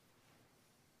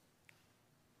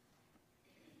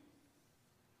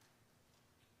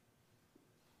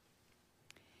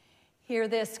 Hear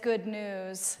this good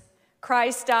news.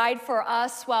 Christ died for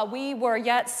us while we were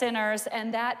yet sinners,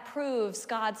 and that proves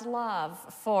God's love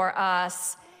for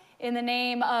us. In the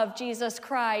name of Jesus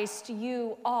Christ,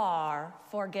 you are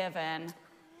forgiven.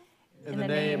 In the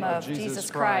name of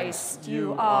Jesus Christ,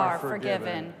 you are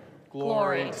forgiven.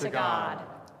 Glory to God.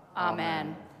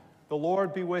 Amen. The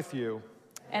Lord be with you.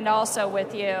 And also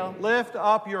with you. Lift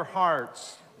up your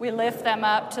hearts. We lift them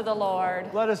up to the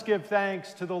Lord. Let us give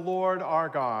thanks to the Lord our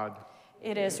God.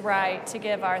 It is right to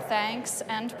give our thanks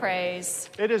and praise.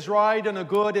 It is right and a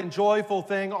good and joyful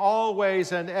thing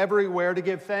always and everywhere to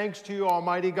give thanks to you,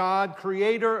 Almighty God,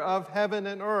 creator of heaven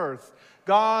and earth,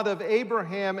 God of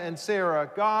Abraham and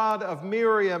Sarah, God of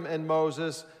Miriam and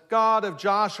Moses, God of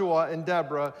Joshua and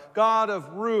Deborah, God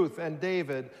of Ruth and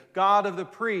David, God of the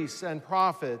priests and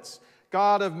prophets,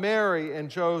 God of Mary and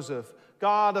Joseph,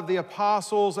 God of the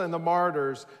apostles and the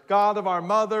martyrs, God of our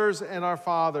mothers and our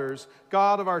fathers,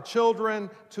 God of our children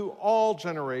to all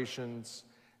generations.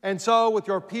 And so with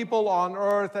your people on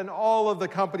earth and all of the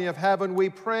company of heaven, we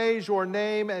praise your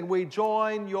name and we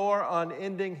join your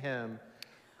unending hymn.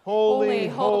 Holy,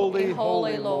 holy,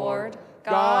 holy Lord,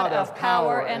 God of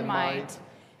power and might,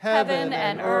 heaven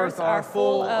and earth are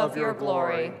full of your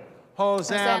glory.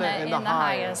 Hosanna in the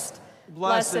highest.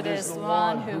 Blessed is the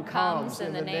one who comes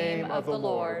in the name of the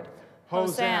Lord.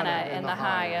 Hosanna in the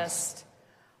highest.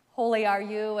 Holy are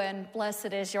you, and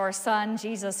blessed is your Son,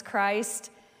 Jesus Christ.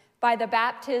 By the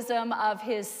baptism of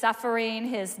his suffering,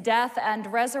 his death, and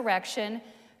resurrection,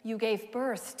 you gave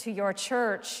birth to your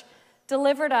church,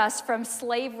 delivered us from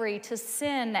slavery to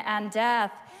sin and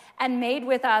death, and made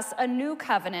with us a new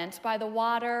covenant by the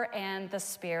water and the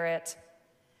Spirit.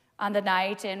 On the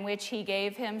night in which he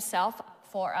gave himself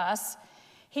for us,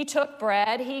 he took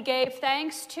bread, he gave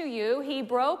thanks to you, he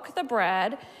broke the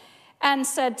bread, and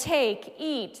said, "Take,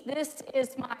 eat, this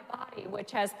is my body,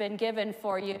 which has been given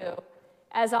for you.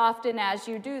 As often as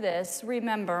you do this,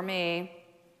 remember me."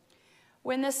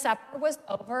 When the supper was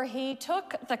over, he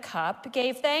took the cup,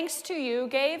 gave thanks to you,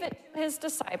 gave it to his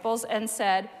disciples, and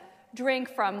said, "Drink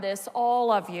from this, all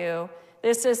of you.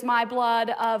 This is my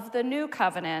blood of the new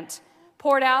covenant,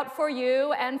 poured out for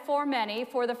you and for many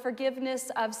for the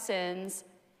forgiveness of sins.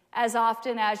 As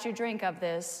often as you drink of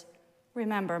this,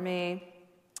 remember me."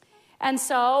 And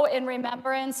so, in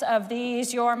remembrance of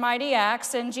these, your mighty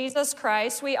acts in Jesus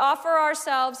Christ, we offer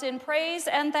ourselves in praise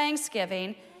and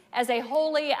thanksgiving as a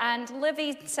holy and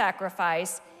living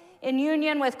sacrifice in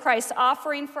union with Christ's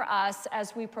offering for us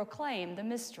as we proclaim the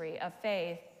mystery of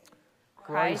faith.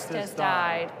 Christ has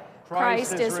died.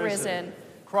 Christ is risen.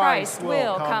 Christ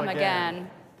will come again.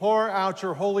 Pour out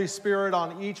your Holy Spirit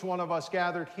on each one of us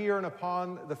gathered here and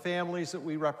upon the families that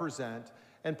we represent.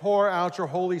 And pour out your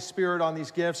Holy Spirit on these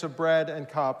gifts of bread and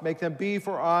cup. Make them be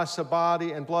for us the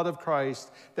body and blood of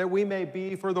Christ, that we may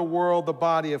be for the world the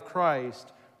body of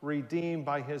Christ, redeemed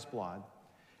by his blood.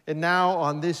 And now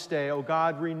on this day, O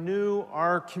God, renew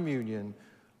our communion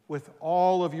with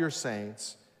all of your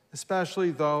saints, especially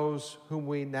those whom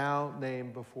we now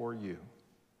name before you.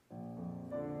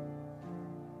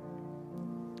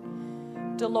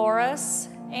 Dolores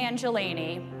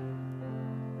Angelini,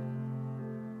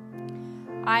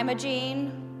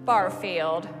 Imogene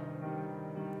Barfield,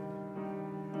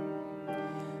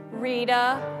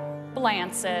 Rita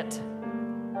Blansett.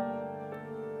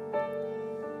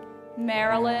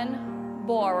 Marilyn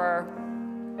Borer.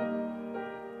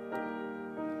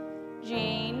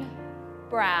 Jean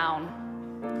Brown.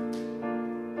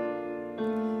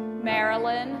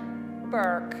 Marilyn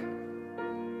Burke.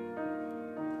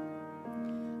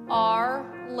 R.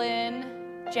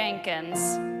 Lynn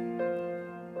Jenkins.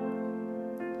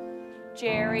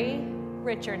 Jerry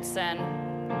Richardson.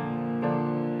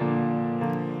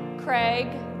 Craig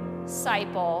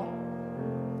Seipel.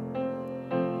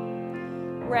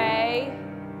 Ray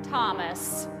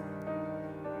Thomas.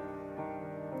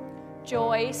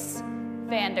 Joyce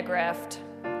Vandegrift.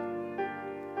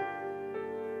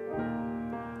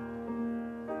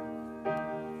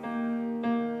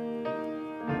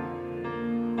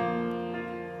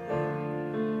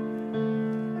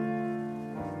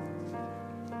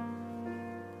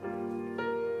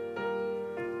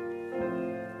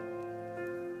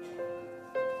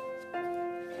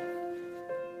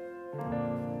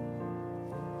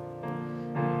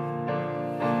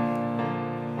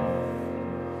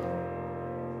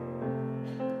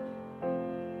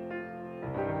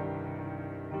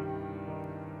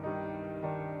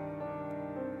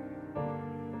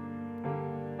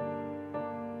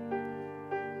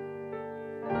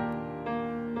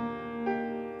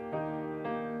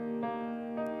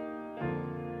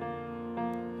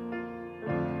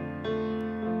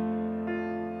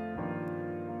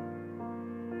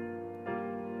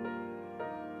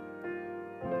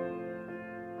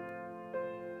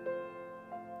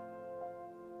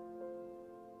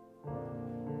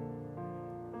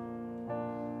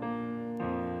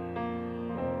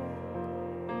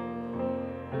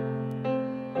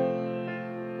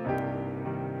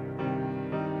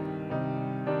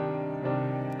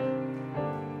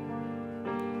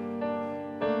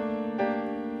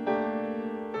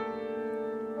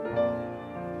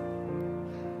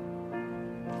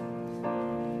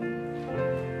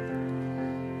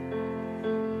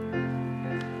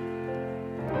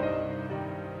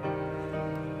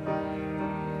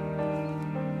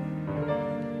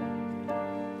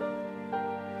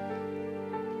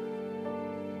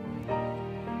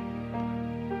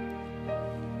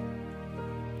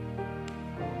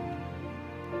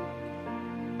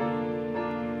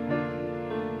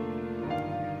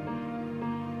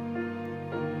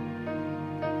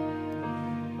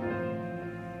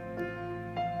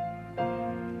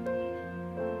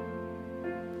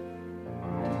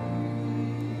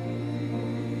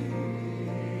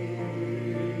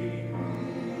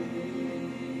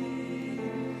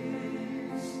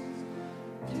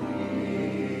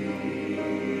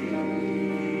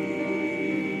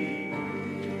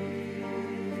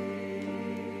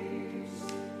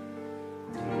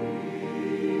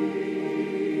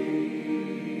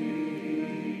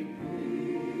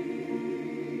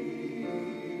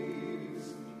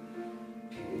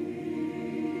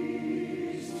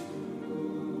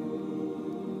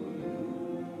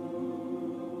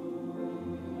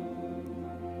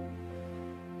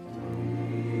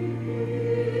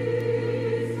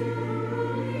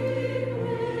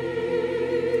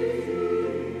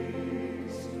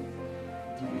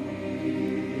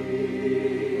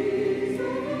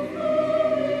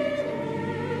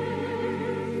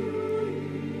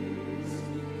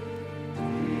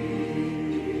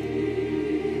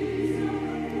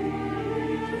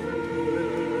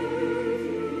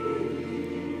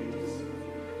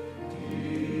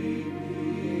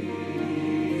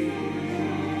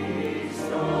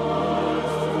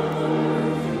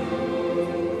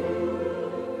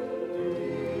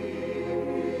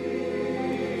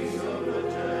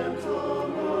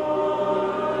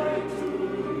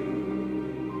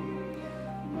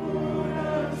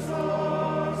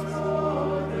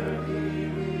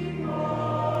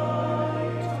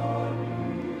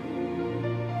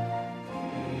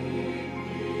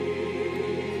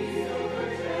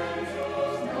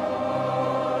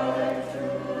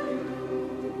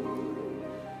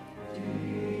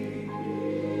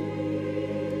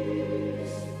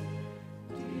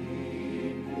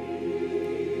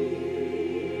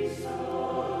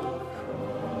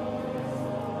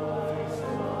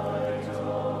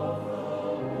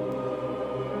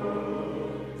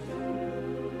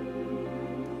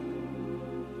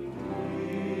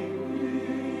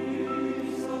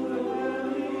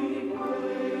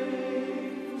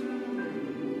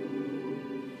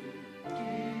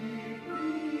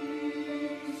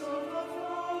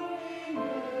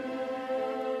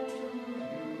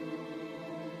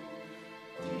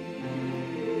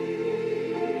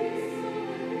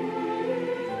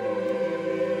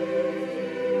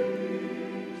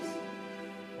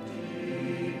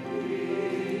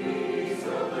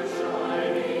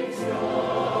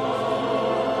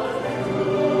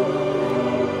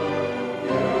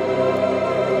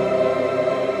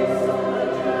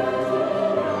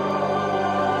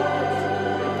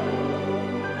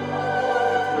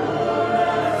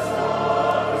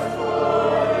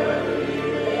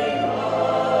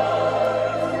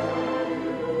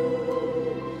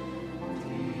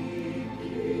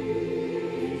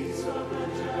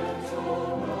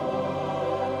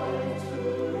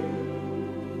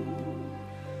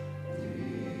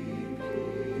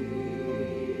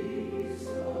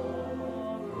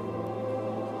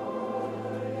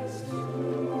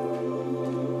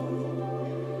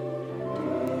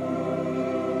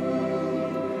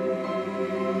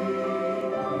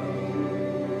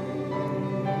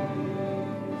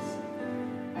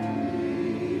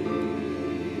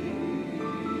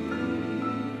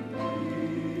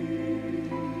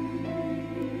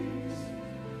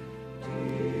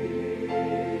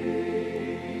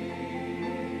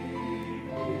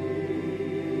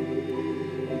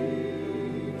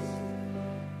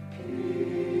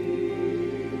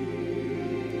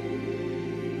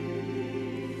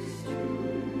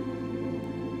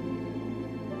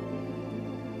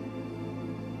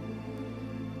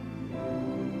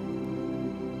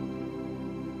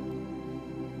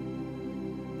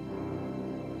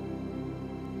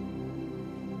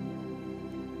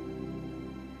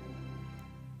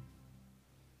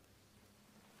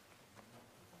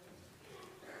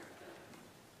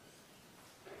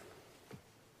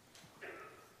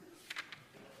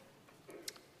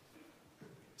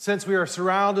 Since we are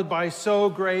surrounded by so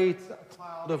great a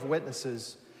cloud of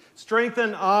witnesses,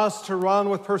 strengthen us to run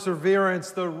with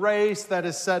perseverance the race that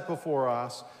is set before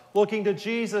us, looking to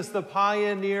Jesus, the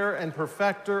pioneer and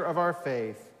perfecter of our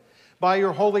faith. By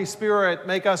your Holy Spirit,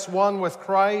 make us one with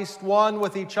Christ, one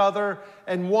with each other,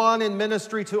 and one in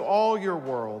ministry to all your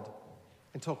world,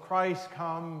 until Christ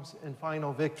comes in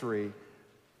final victory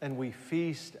and we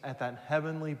feast at that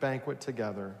heavenly banquet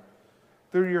together.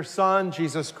 Through your Son,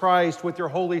 Jesus Christ, with your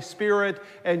Holy Spirit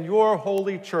and your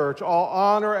holy church, all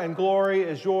honor and glory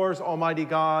is yours, Almighty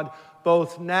God,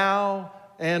 both now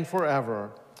and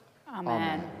forever.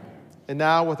 Amen. And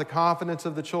now, with the confidence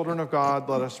of the children of God,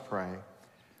 let us pray.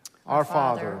 Our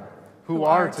Father, who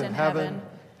art in heaven,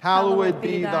 hallowed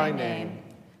be thy name.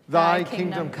 Thy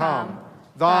kingdom come,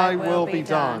 thy will be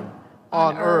done,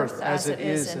 on earth as it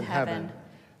is in heaven.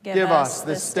 Give us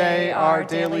this day our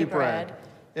daily bread,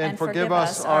 and forgive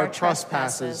us our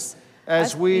trespasses,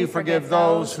 as we forgive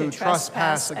those who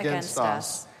trespass against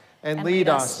us. And lead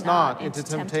us not into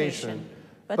temptation,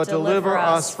 but deliver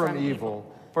us from evil.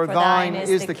 For thine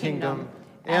is the kingdom,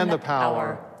 and the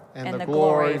power, and the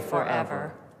glory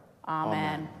forever.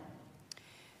 Amen.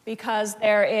 Because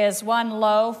there is one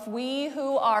loaf, we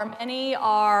who are many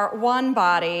are one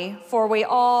body, for we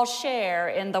all share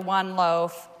in the one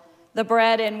loaf. The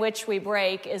bread in which we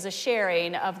break is a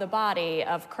sharing of the body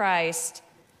of Christ.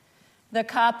 The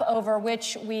cup over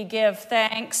which we give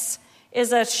thanks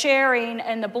is a sharing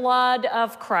in the blood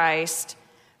of Christ.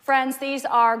 Friends, these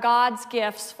are God's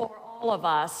gifts for all of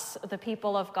us, the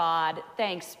people of God.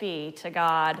 Thanks be to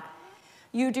God.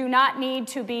 You do not need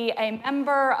to be a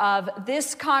member of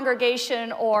this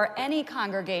congregation or any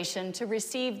congregation to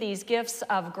receive these gifts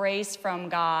of grace from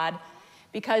God.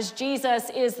 Because Jesus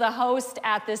is the host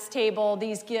at this table,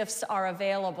 these gifts are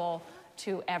available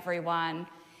to everyone.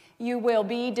 You will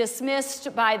be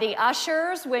dismissed by the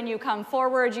ushers. When you come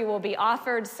forward, you will be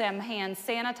offered some hand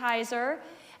sanitizer,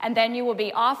 and then you will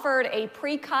be offered a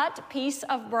pre-cut piece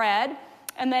of bread,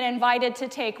 and then invited to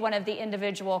take one of the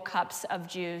individual cups of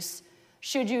juice.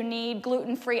 Should you need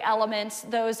gluten-free elements,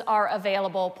 those are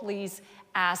available. Please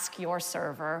ask your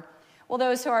server. Will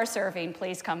those who are serving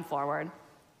please come forward?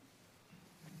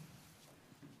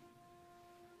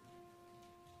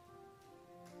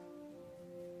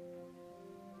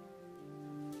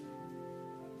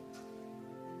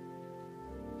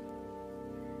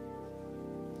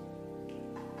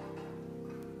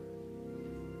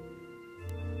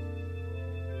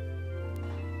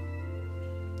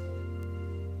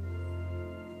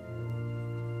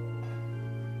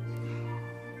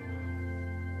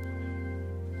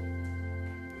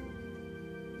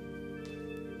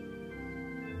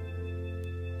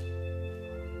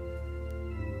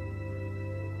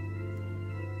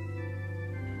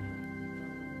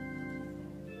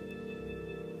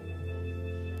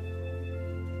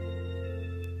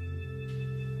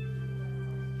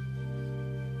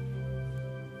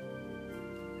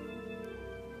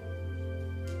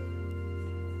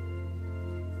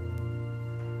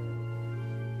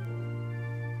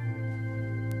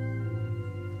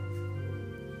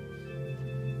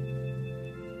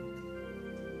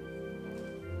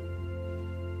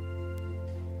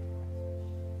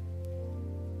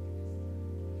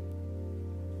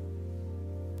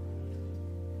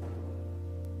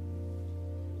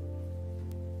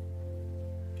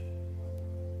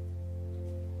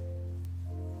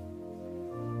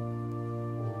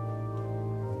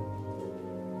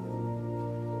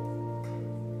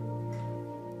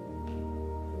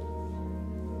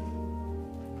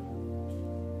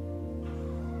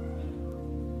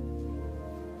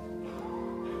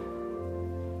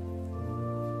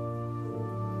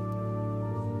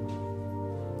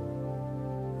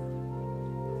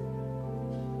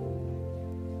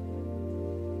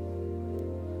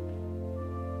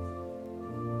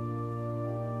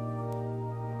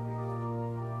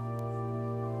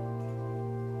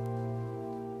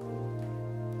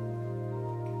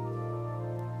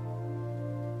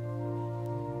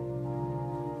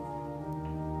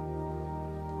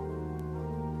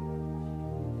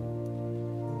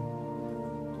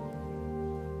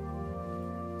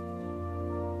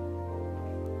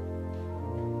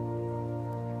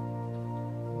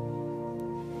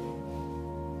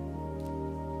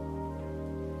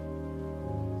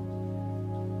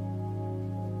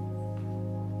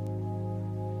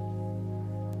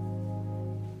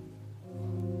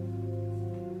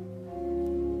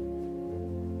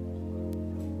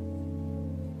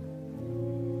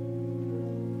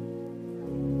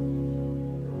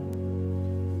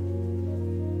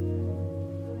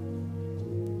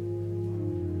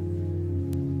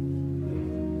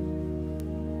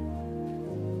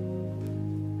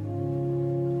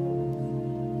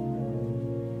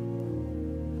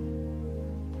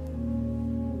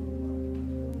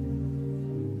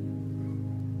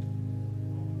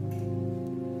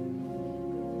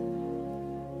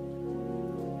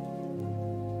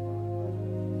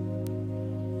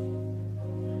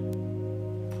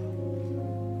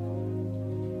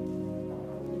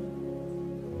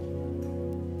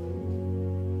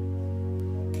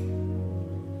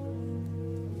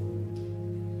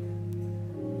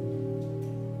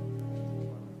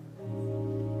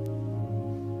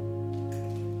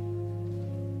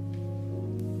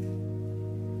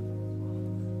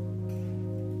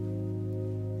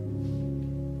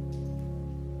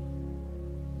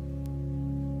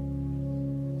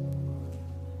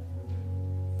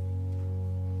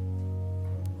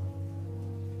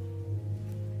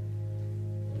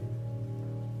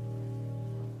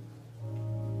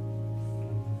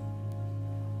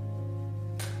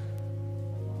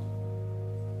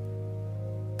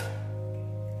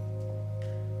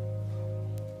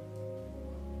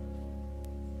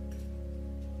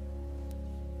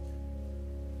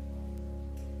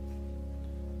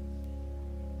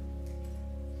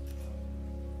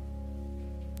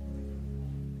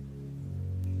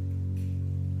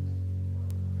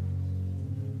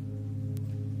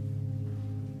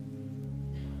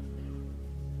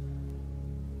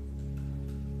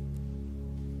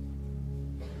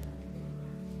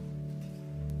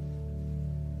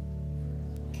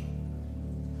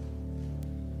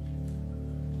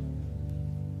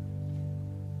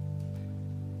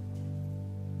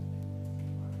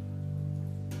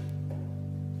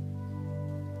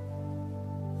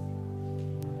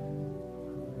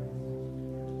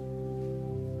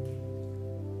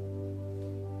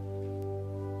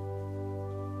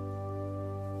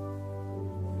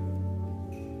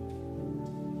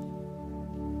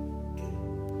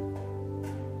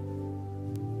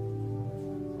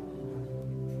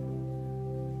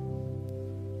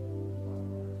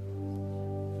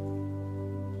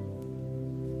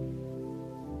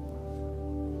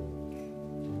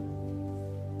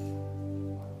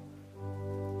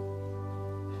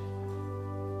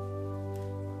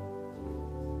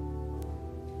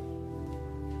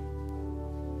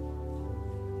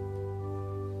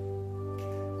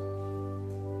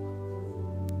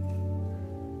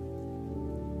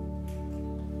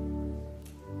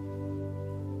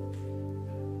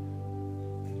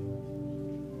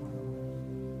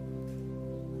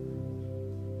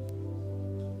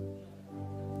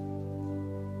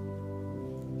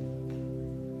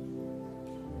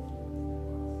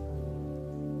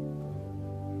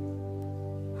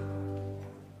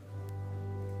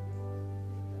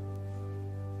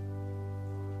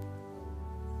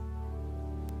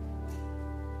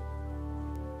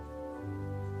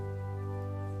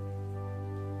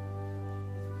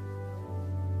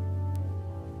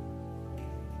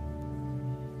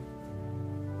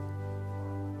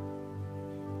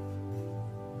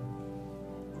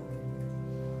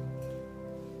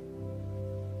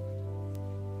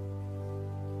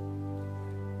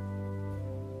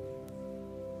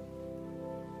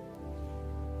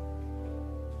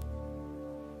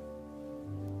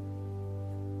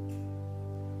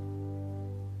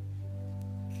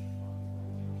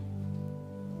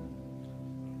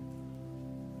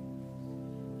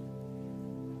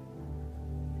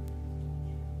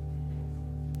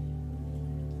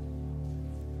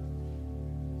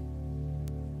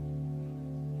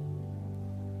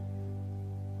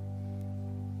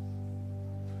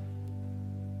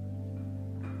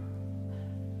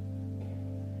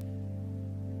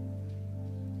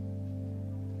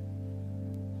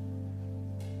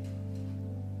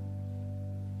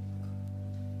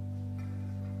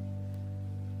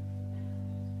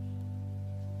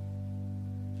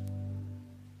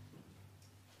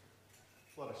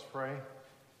 us pray.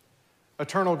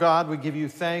 Eternal God, we give you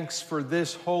thanks for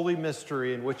this holy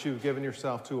mystery in which you've given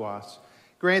yourself to us.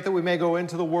 Grant that we may go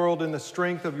into the world in the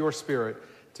strength of your Spirit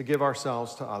to give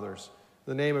ourselves to others.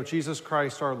 In the name of Jesus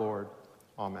Christ our Lord,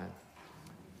 amen.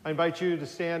 I invite you to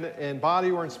stand in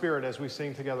body or in spirit as we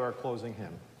sing together our closing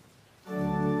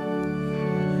hymn.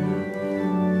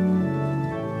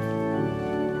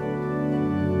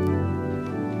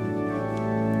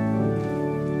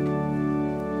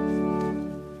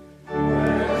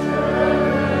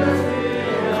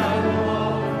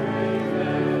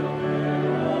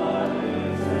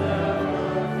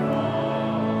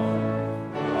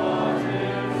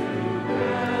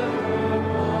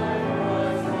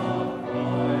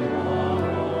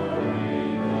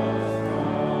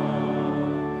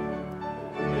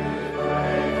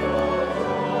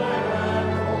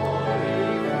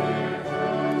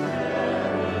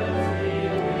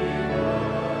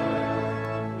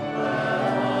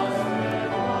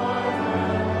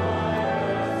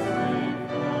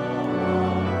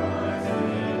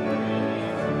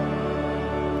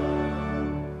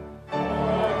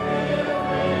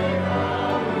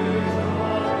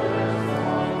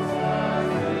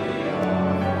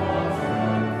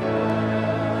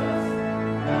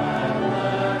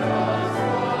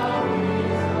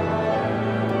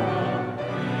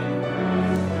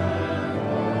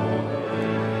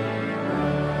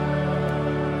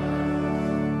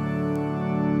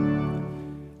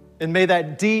 And may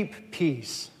that deep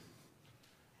peace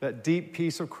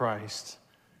of Christ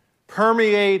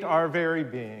permeate our very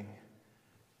being,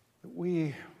 that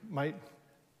we might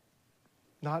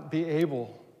not be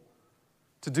able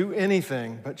to do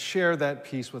anything but share that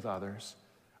peace with others,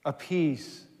 a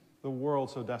peace the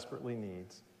world so desperately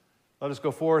needs. Let us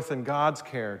go forth in God's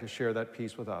care to share that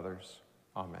peace with others.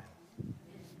 Amen.